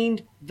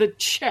contained the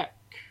check.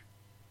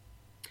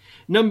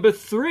 Number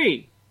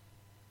 3,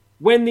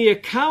 when the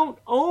account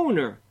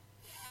owner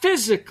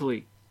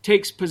physically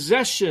takes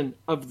possession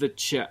of the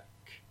check.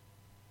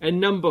 And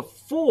number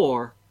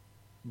 4,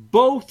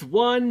 both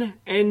 1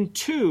 and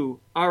 2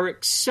 are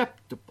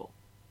acceptable.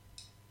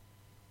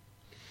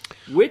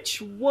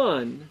 Which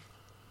one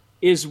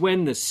is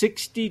when the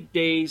 60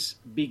 days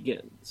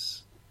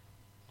begins?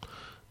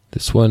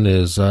 This one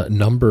is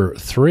number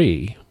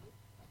 3,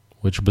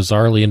 which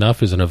bizarrely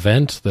enough is an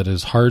event that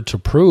is hard to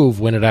prove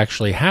when it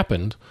actually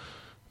happened,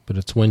 but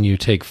it's when you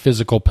take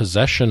physical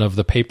possession of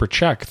the paper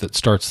check that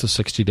starts the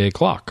 60-day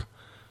clock.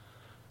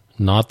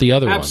 Not the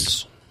other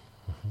ones.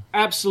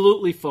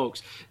 Absolutely,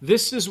 folks.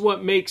 This is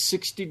what makes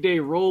 60-day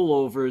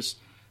rollovers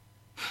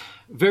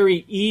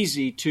very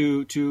easy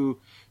to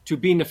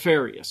be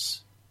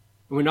nefarious.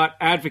 We're not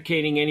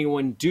advocating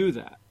anyone do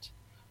that.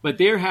 But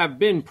there have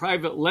been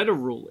private letter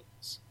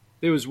rulings.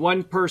 There was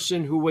one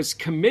person who was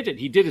committed.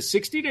 He did a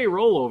 60-day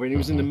rollover, and he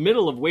was in the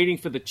middle of waiting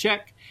for the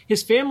check.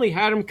 His family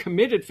had him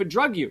committed for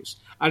drug use.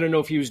 I don't know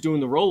if he was doing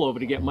the rollover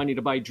to get money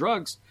to buy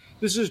drugs.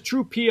 This is a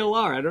true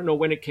PLR. I don't know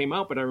when it came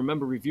out, but I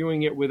remember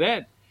reviewing it with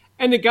Ed.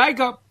 And the guy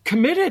got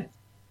committed.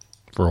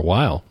 For a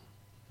while.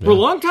 Yeah. For a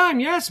long time,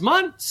 yes,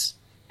 months.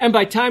 And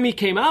by the time he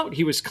came out,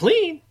 he was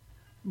clean.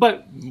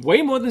 But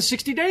way more than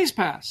 60 days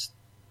passed.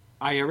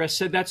 IRS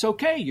said that's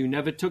okay. You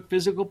never took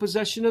physical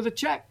possession of the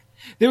check.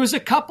 There was a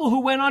couple who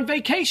went on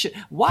vacation.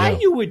 Why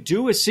you would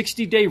do a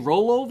 60-day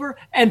rollover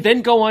and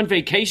then go on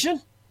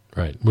vacation?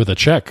 Right. With a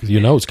check,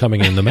 it's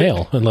coming in the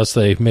mail, unless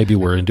they maybe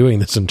were doing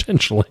this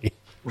intentionally.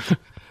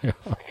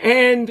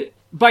 And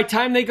by the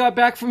time they got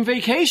back from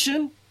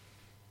vacation,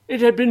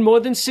 it had been more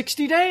than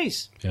 60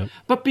 days. Yep.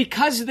 But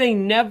because they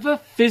never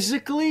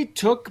physically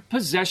took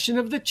possession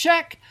of the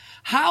check,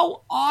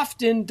 how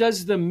often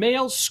does the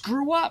mail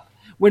screw up?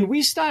 When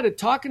we started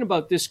talking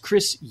about this,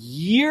 Chris,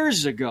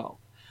 years ago,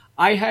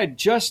 I had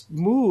just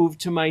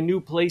moved to my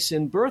new place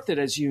in Berthoud,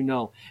 as you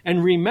know.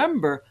 And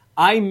remember,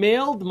 I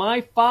mailed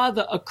my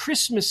father a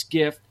Christmas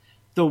gift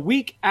the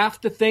week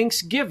after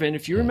Thanksgiving,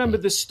 if you remember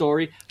this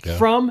story,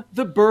 from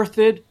the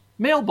Berthoud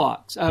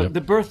mailbox,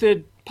 the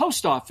Berthoud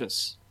post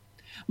office.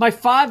 My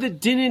father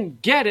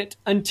didn't get it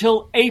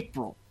until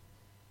April.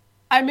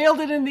 I mailed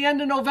it in the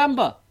end of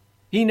November.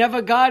 He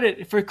never got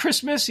it for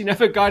Christmas. He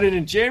never got it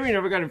in January. He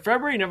never got it in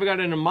February. He never got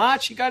it in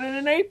March. He got it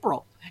in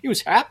April. He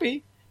was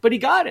happy, but he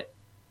got it.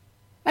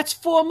 That's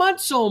 4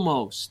 months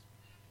almost.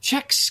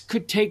 Checks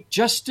could take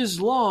just as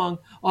long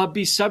or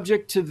be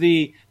subject to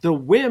the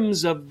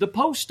whims of the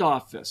post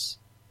office.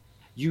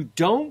 You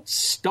don't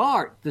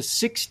start the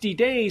 60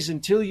 days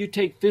until you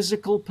take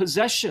physical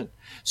possession.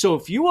 So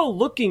if you are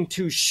looking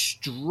to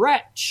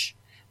stretch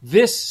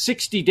this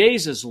 60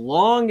 days as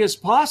long as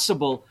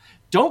possible,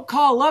 don't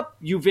call up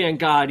you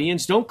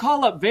Vanguardians. Don't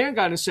call up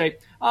Vanguard and say,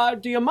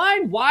 do you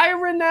mind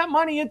wiring that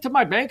money into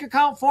my bank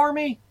account for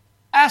me?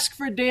 Ask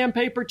for a damn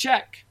paper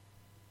check.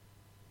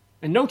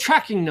 And no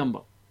tracking number.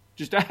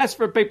 Just ask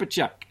for a paper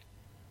check.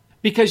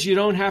 Because you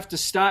don't have to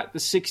start the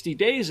 60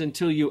 days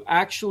until you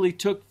actually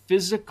took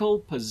physical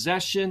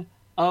possession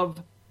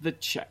of the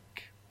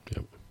check.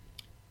 Yep.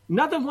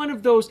 Another one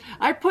of those,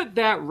 I put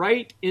that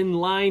right in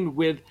line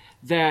with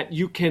that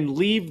you can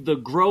leave the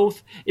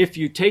growth if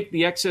you take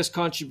the excess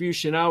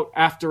contribution out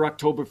after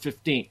October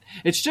 15th.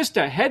 It's just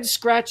a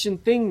head-scratching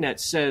thing that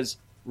says,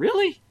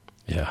 really?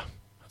 Yeah,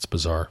 that's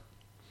bizarre.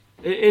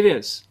 It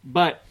is.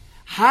 But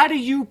how do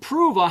you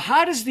prove, or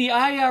how does the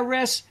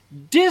IRS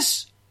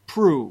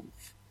disprove?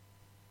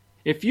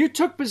 If you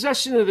took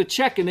possession of the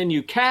check and then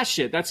you cash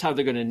it, that's how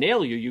they're going to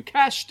nail you. You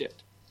cashed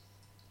it.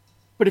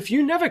 But if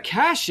you never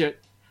cash it,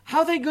 how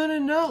are they going to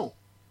know?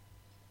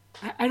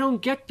 I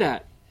don't get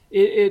that.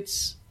 I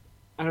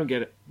don't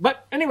get it.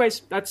 But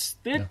anyways, that's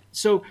it. Yeah.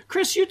 So,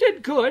 Chris, you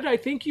did good. I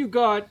think you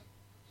got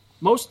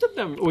most of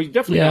them. Well, you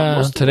definitely got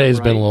most of them. Today's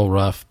right. Been a little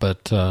rough,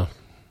 but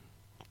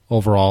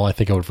overall, I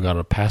think I would have gotten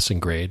a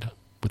passing grade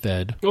with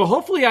Ed. Well,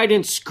 hopefully I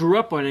didn't screw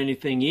up on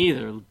anything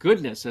either.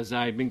 Goodness, as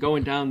I've been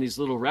going down these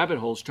little rabbit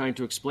holes trying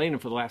to explain them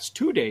for the last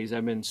 2 days,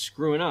 I've been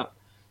screwing up.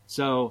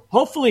 So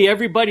hopefully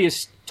everybody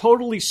is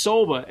totally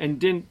sober and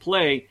didn't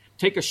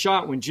take a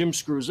shot when Jim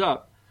screws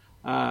up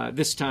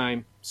this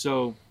time.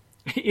 So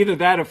either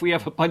that, if we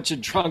have a bunch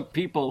of drunk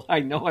people, I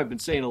know I've been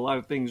saying a lot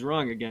of things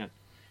wrong again.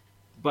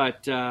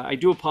 But I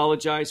do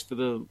apologize for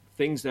the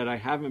things that I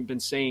haven't been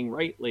saying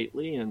right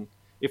lately. And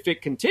if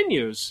it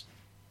continues,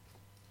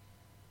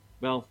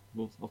 well,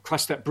 I'll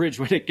cross that bridge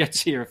when it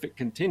gets here if it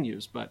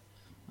continues. But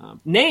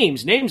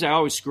names I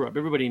always screw up.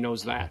 Everybody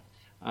knows that.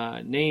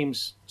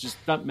 Names just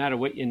doesn't matter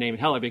what you name.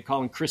 Hell, I've been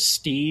calling Chris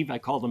Steve. I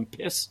called him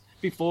Piss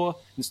before,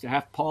 instead of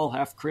half Paul,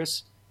 half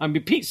Chris. I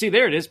mean, Pete. See,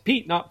 there it is.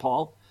 Pete, not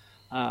Paul.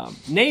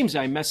 Names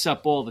I mess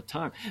up all the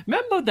time.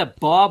 Remember the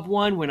Bob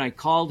one when I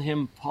called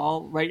him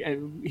Paul? Right?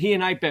 He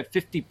and I bet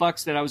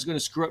 $50 that I was going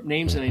to screw up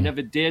names, and I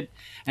never did.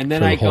 And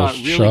then I got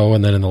really show,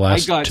 and then in the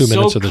last 2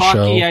 minutes of the show, I got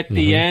so cocky at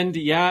the end.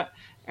 Yeah.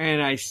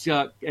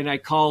 And I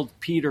called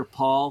Peter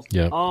Paul.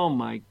 Yep. Oh,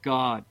 my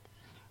God.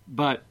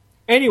 But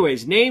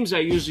anyways, names I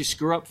usually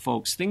screw up,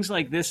 folks. Things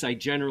like this I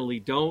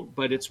generally don't.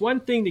 But it's one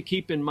thing to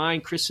keep in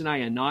mind. Chris and I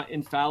are not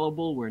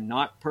infallible. We're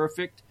not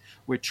perfect.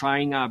 We're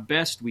trying our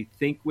best. We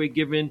think we're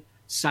giving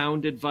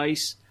sound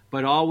advice.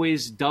 But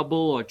always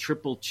double or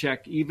triple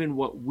check even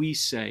what we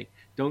say.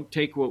 Don't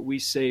take what we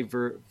say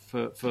for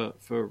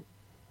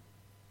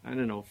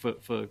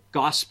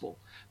gospel.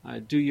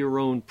 Do your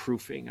own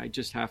proofing. I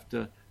just have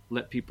to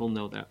let people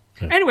know that.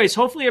 Okay. Anyways,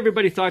 hopefully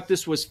everybody thought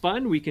this was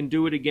fun. We can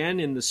do it again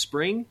in the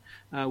spring.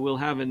 We'll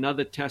have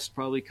another test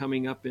probably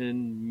coming up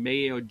in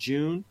May or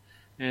June,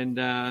 and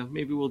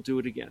maybe we'll do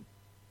it again.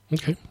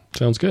 Okay,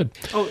 sounds good.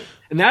 Oh,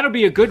 and that'll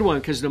be a good one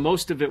because the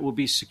most of it will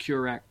be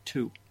Secure Act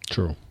 2.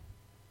 True.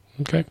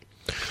 Okay.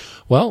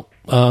 Well,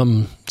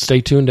 stay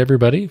tuned,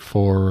 everybody,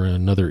 for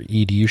another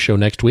EDU show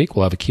next week.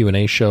 We'll have a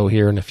Q&A show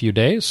here in a few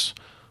days.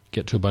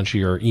 Get to a bunch of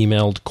your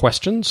emailed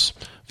questions.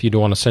 If you do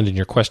want to send in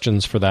your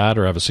questions for that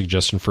or have a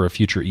suggestion for a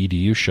future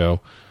EDU show,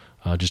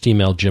 just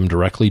email Jim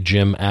directly.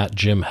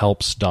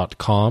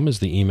 Jim@jimhelps.com is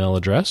the email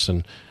address.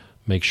 And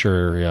make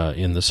sure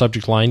in the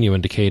subject line you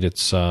indicate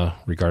it's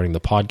regarding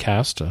the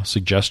podcast, a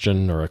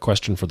suggestion or a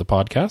question for the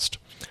podcast.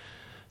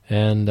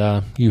 And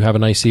you have a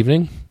nice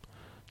evening,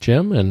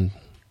 Jim, and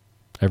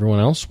everyone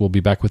else. We'll be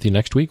back with you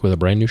next week with a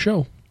brand new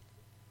show.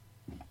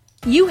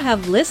 You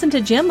have listened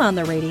to Jim on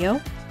the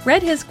radio,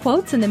 read his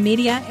quotes in the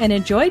media, and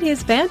enjoyed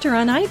his banter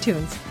on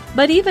iTunes.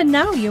 But even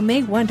now, you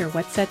may wonder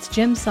what sets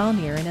Jim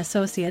Saulnier and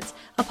Associates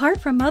apart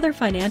from other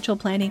financial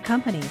planning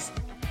companies.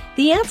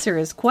 The answer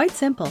is quite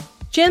simple.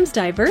 Jim's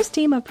diverse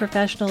team of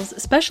professionals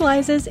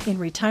specializes in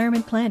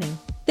retirement planning.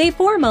 They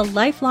form a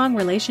lifelong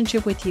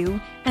relationship with you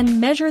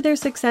and measure their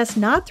success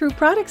not through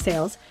product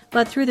sales,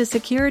 but through the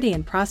security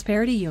and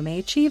prosperity you may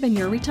achieve in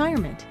your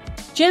retirement.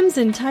 Jim's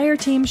entire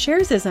team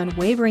shares his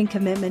unwavering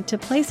commitment to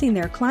placing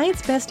their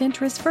clients' best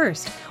interests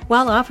first,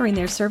 while offering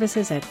their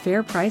services at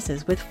fair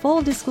prices with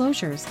full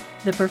disclosures.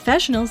 The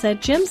professionals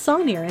at Jim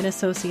Saulnier and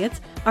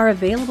Associates are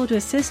available to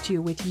assist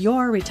you with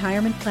your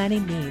retirement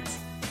planning needs.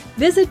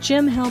 Visit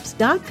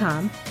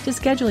jimhelps.com to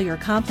schedule your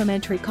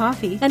complimentary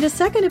coffee and a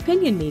second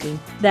opinion meeting.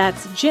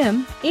 That's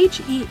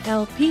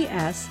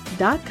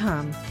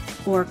jimhelps.com.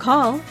 Or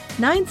call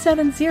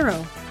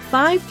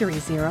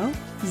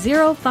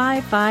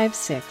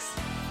 970-530-0556.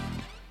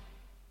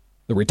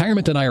 The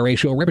Retirement and IRA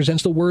Show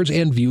represents the words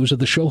and views of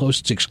the show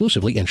hosts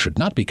exclusively and should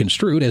not be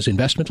construed as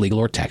investment, legal,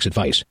 or tax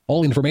advice.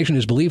 All information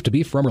is believed to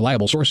be from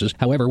reliable sources.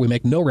 However, we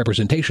make no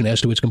representation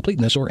as to its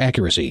completeness or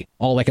accuracy.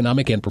 All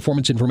economic and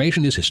performance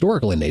information is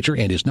historical in nature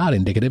and is not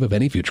indicative of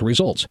any future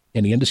results.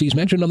 Any indices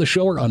mentioned on the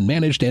show are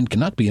unmanaged and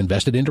cannot be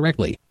invested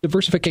indirectly.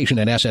 Diversification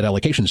and asset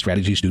allocation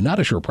strategies do not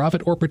assure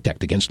profit or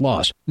protect against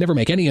loss. Never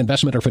make any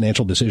investment or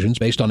financial decisions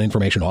based on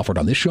information offered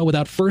on this show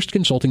without first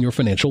consulting your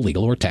financial,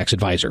 legal, or tax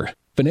advisor.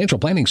 Financial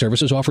planning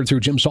services offered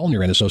through Jim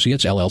Saulnier and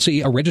Associates,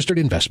 LLC, a registered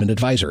investment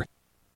advisor.